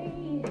today.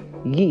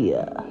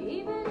 Yeah.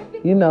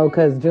 You know,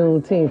 because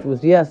Juneteenth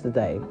was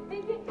yesterday.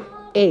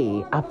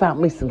 Hey, I found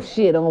me some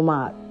shit on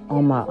my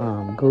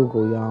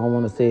Google, y'all. I don't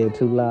want to say it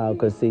too loud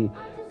because, see,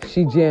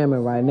 she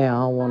jamming right now. I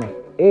don't want to,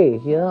 hey,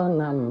 you're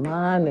not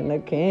mine and I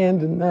can't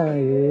deny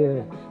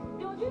it.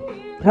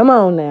 Come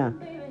on now.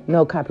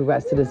 No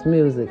copyrights to this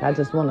music. I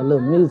just want a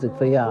little music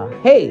for y'all.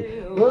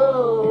 Hey.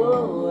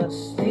 Whoa,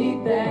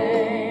 sweet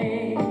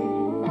thing.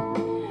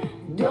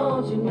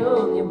 Don't you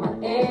know you're my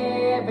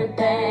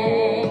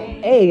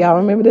everything? Hey, y'all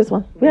remember this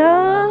one?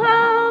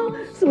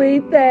 Oh,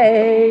 sweet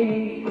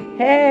thing.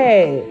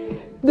 Hey,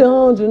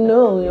 don't you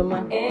know you're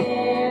my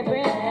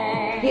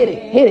Everything. Hit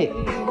it, hit it.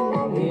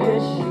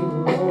 Yes, you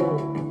know.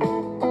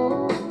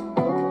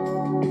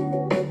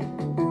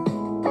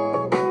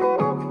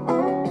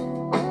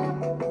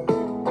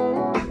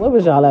 Where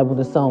was y'all at when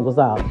the song was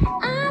out?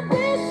 I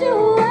wish you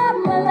were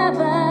my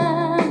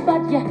lover,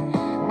 but you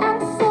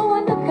act so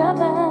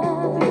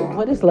undercover.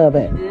 Where this love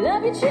at?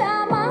 Love you,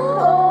 child, my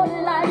whole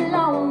life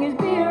long is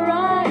be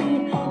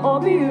right or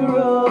be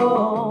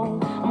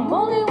wrong. I'm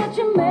only what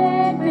you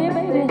make me,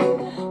 baby.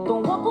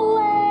 Don't walk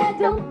away,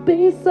 don't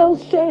Be so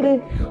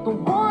shady.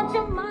 don't want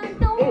your mind,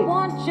 don't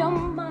want your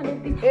money.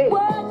 These Hey.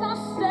 words I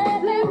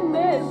said, they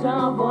may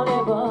sound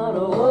funny, but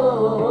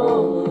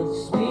oh,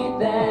 sweet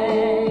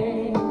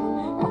thing.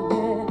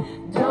 Yeah.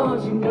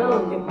 Don't you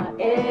know you're my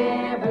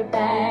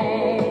everything?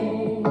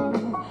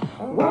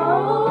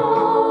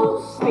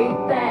 Whoa, sweet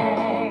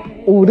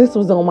thing. Ooh, this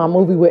was on my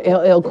movie with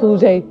LL Cool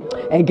J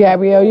and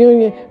Gabrielle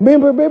Union.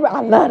 Remember?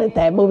 I loved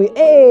that movie.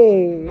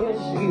 Hey. Yes,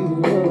 you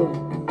will.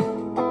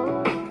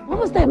 What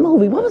was that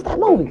movie?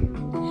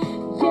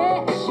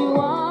 Yes, you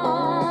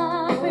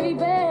are,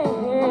 baby.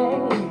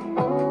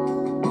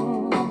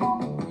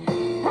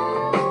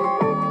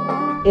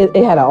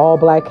 It had an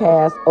all-black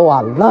cast. Oh,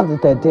 I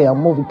loved that damn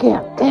movie.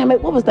 God damn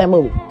it. What was that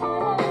movie?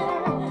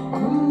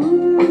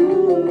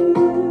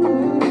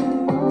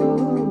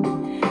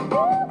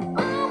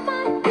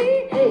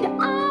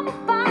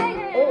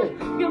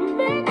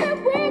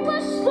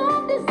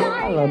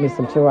 I love me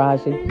some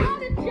Taraji.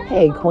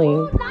 Hey,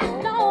 Queen.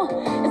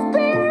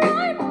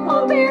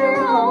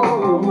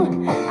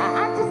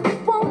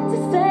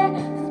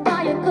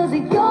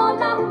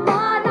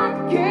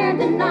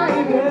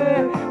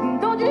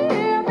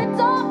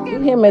 You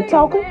hear me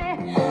talking?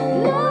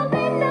 Love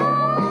me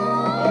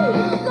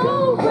now,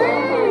 go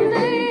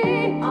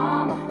crazy.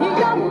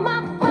 You're my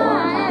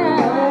fire.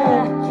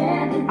 I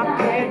can't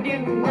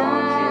deny.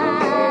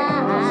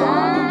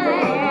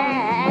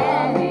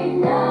 Love me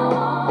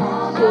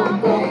now, go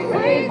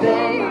crazy.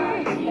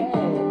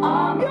 You're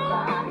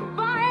my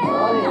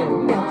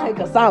fire. Take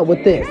us out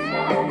with this.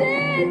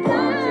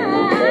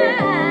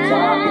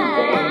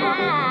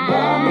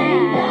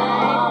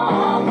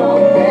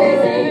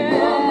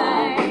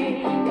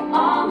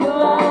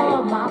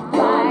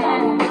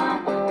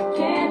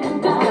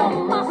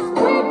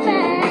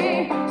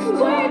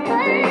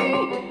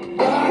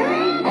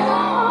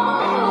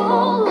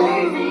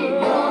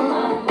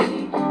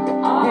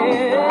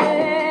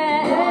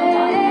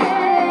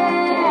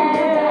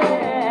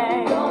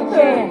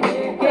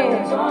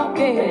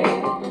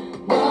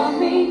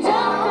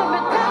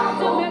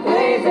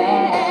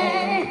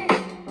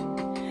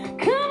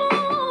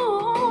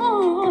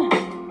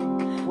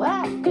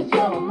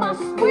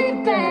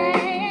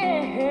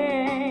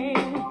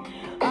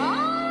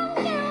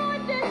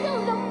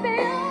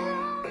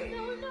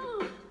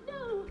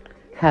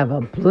 Have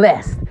a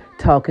blessed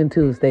Talking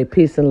Tuesday.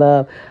 Peace and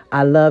love.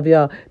 I love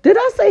y'all. Did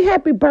I say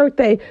happy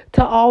birthday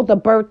to all the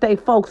birthday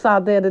folks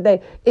out there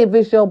today? If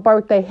it's your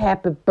birthday,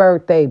 happy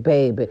birthday,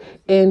 baby.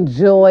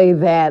 Enjoy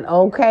that,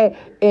 okay?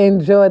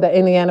 Enjoy the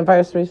any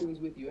anniversaries?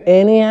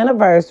 Any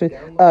anniversary.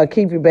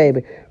 Keep your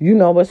baby. You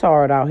know it's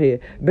hard out here.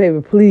 Baby,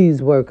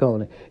 please work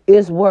on it.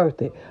 It's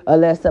worth it.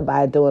 Unless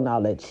somebody doing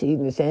all that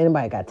cheating and shit. Ain't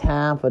nobody got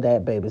time for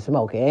that, baby.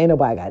 Smoking. Ain't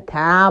nobody got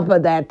time for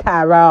that,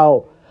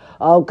 Tyrone.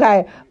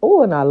 Okay.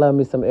 Oh, and I love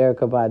me some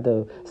Erykah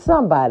Badu.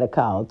 Somebody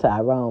call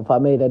Tyrone for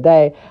me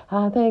today.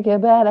 I think you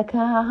better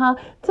call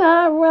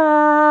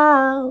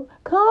Tyrone.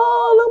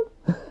 Call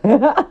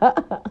him.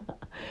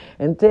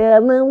 And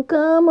tell him,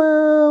 come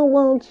on,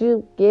 won't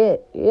you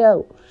get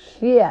your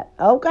shit?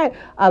 Okay.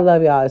 I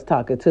love y'all. It's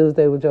Talking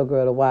Tuesday with your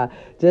girl, The Y.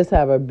 Just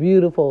have a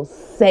beautiful,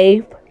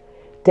 safe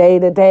day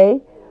today.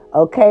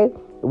 Okay.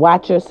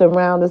 Watch your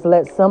surroundings.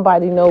 Let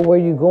somebody know where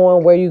you're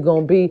going, where you're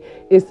going to be.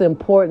 It's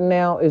important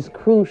now. It's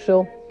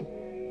crucial.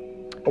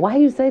 Why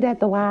you say that,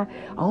 though? I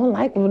don't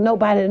like for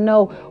nobody to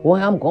know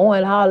where I'm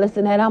going, all this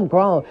and that. I'm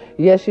grown.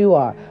 Yes, you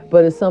are.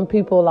 But there's some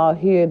people out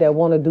here that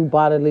want to do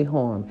bodily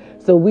harm.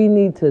 So we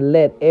need to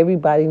let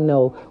everybody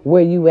know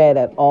where you at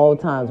all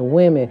times.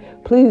 Women,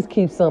 please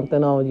keep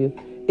something on you.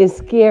 It's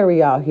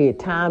scary out here.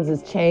 Times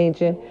is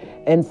changing.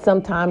 And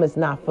sometimes it's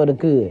not for the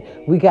good.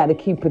 We got to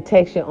keep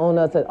protection on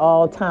us at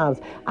all times.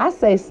 I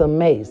say some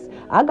mace.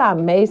 I got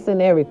mace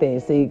and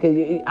everything, see,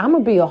 because I'm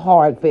going to be a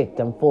hard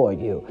victim for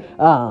you.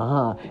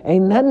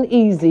 Ain't nothing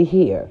easy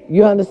here.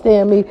 You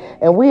understand me?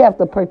 And we have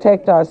to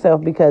protect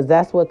ourselves because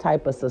that's what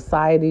type of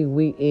society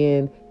we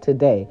in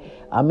today.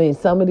 I mean,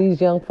 some of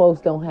these young folks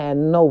don't have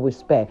no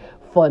respect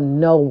for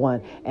no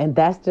one. And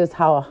that's just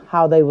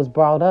how they was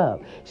brought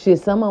up. Shit,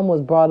 some of them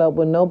was brought up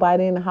with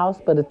nobody in the house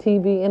but a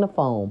TV and a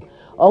phone.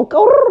 Okay,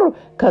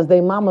 because they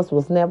mamas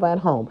was never at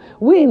home.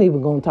 We ain't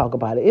even gonna talk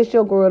about it. It's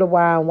your girl, the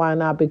why and why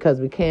not, because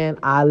we can.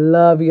 I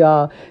love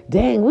y'all.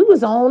 Dang, we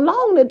was on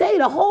long today,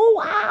 the whole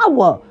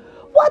hour.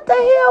 What the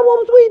hell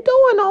was we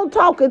doing on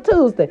Talking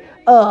Tuesday?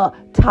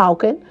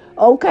 Talking.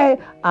 Okay,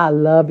 I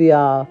love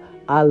y'all.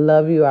 I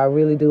love you. I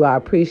really do. I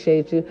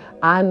appreciate you.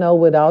 I know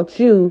without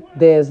you,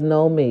 there's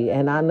no me.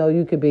 And I know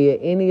you could be at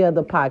any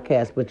other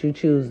podcast, but you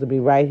choose to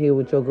be right here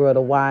with your girl, the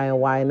why and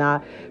why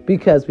not,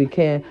 because we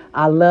can.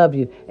 I love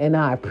you, and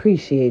I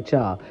appreciate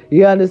y'all.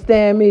 You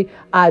understand me?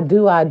 I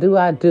do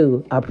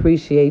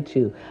appreciate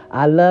you.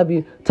 I love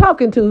you.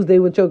 Talking Tuesday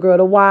with your girl,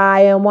 the why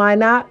and why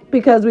not,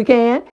 because we can.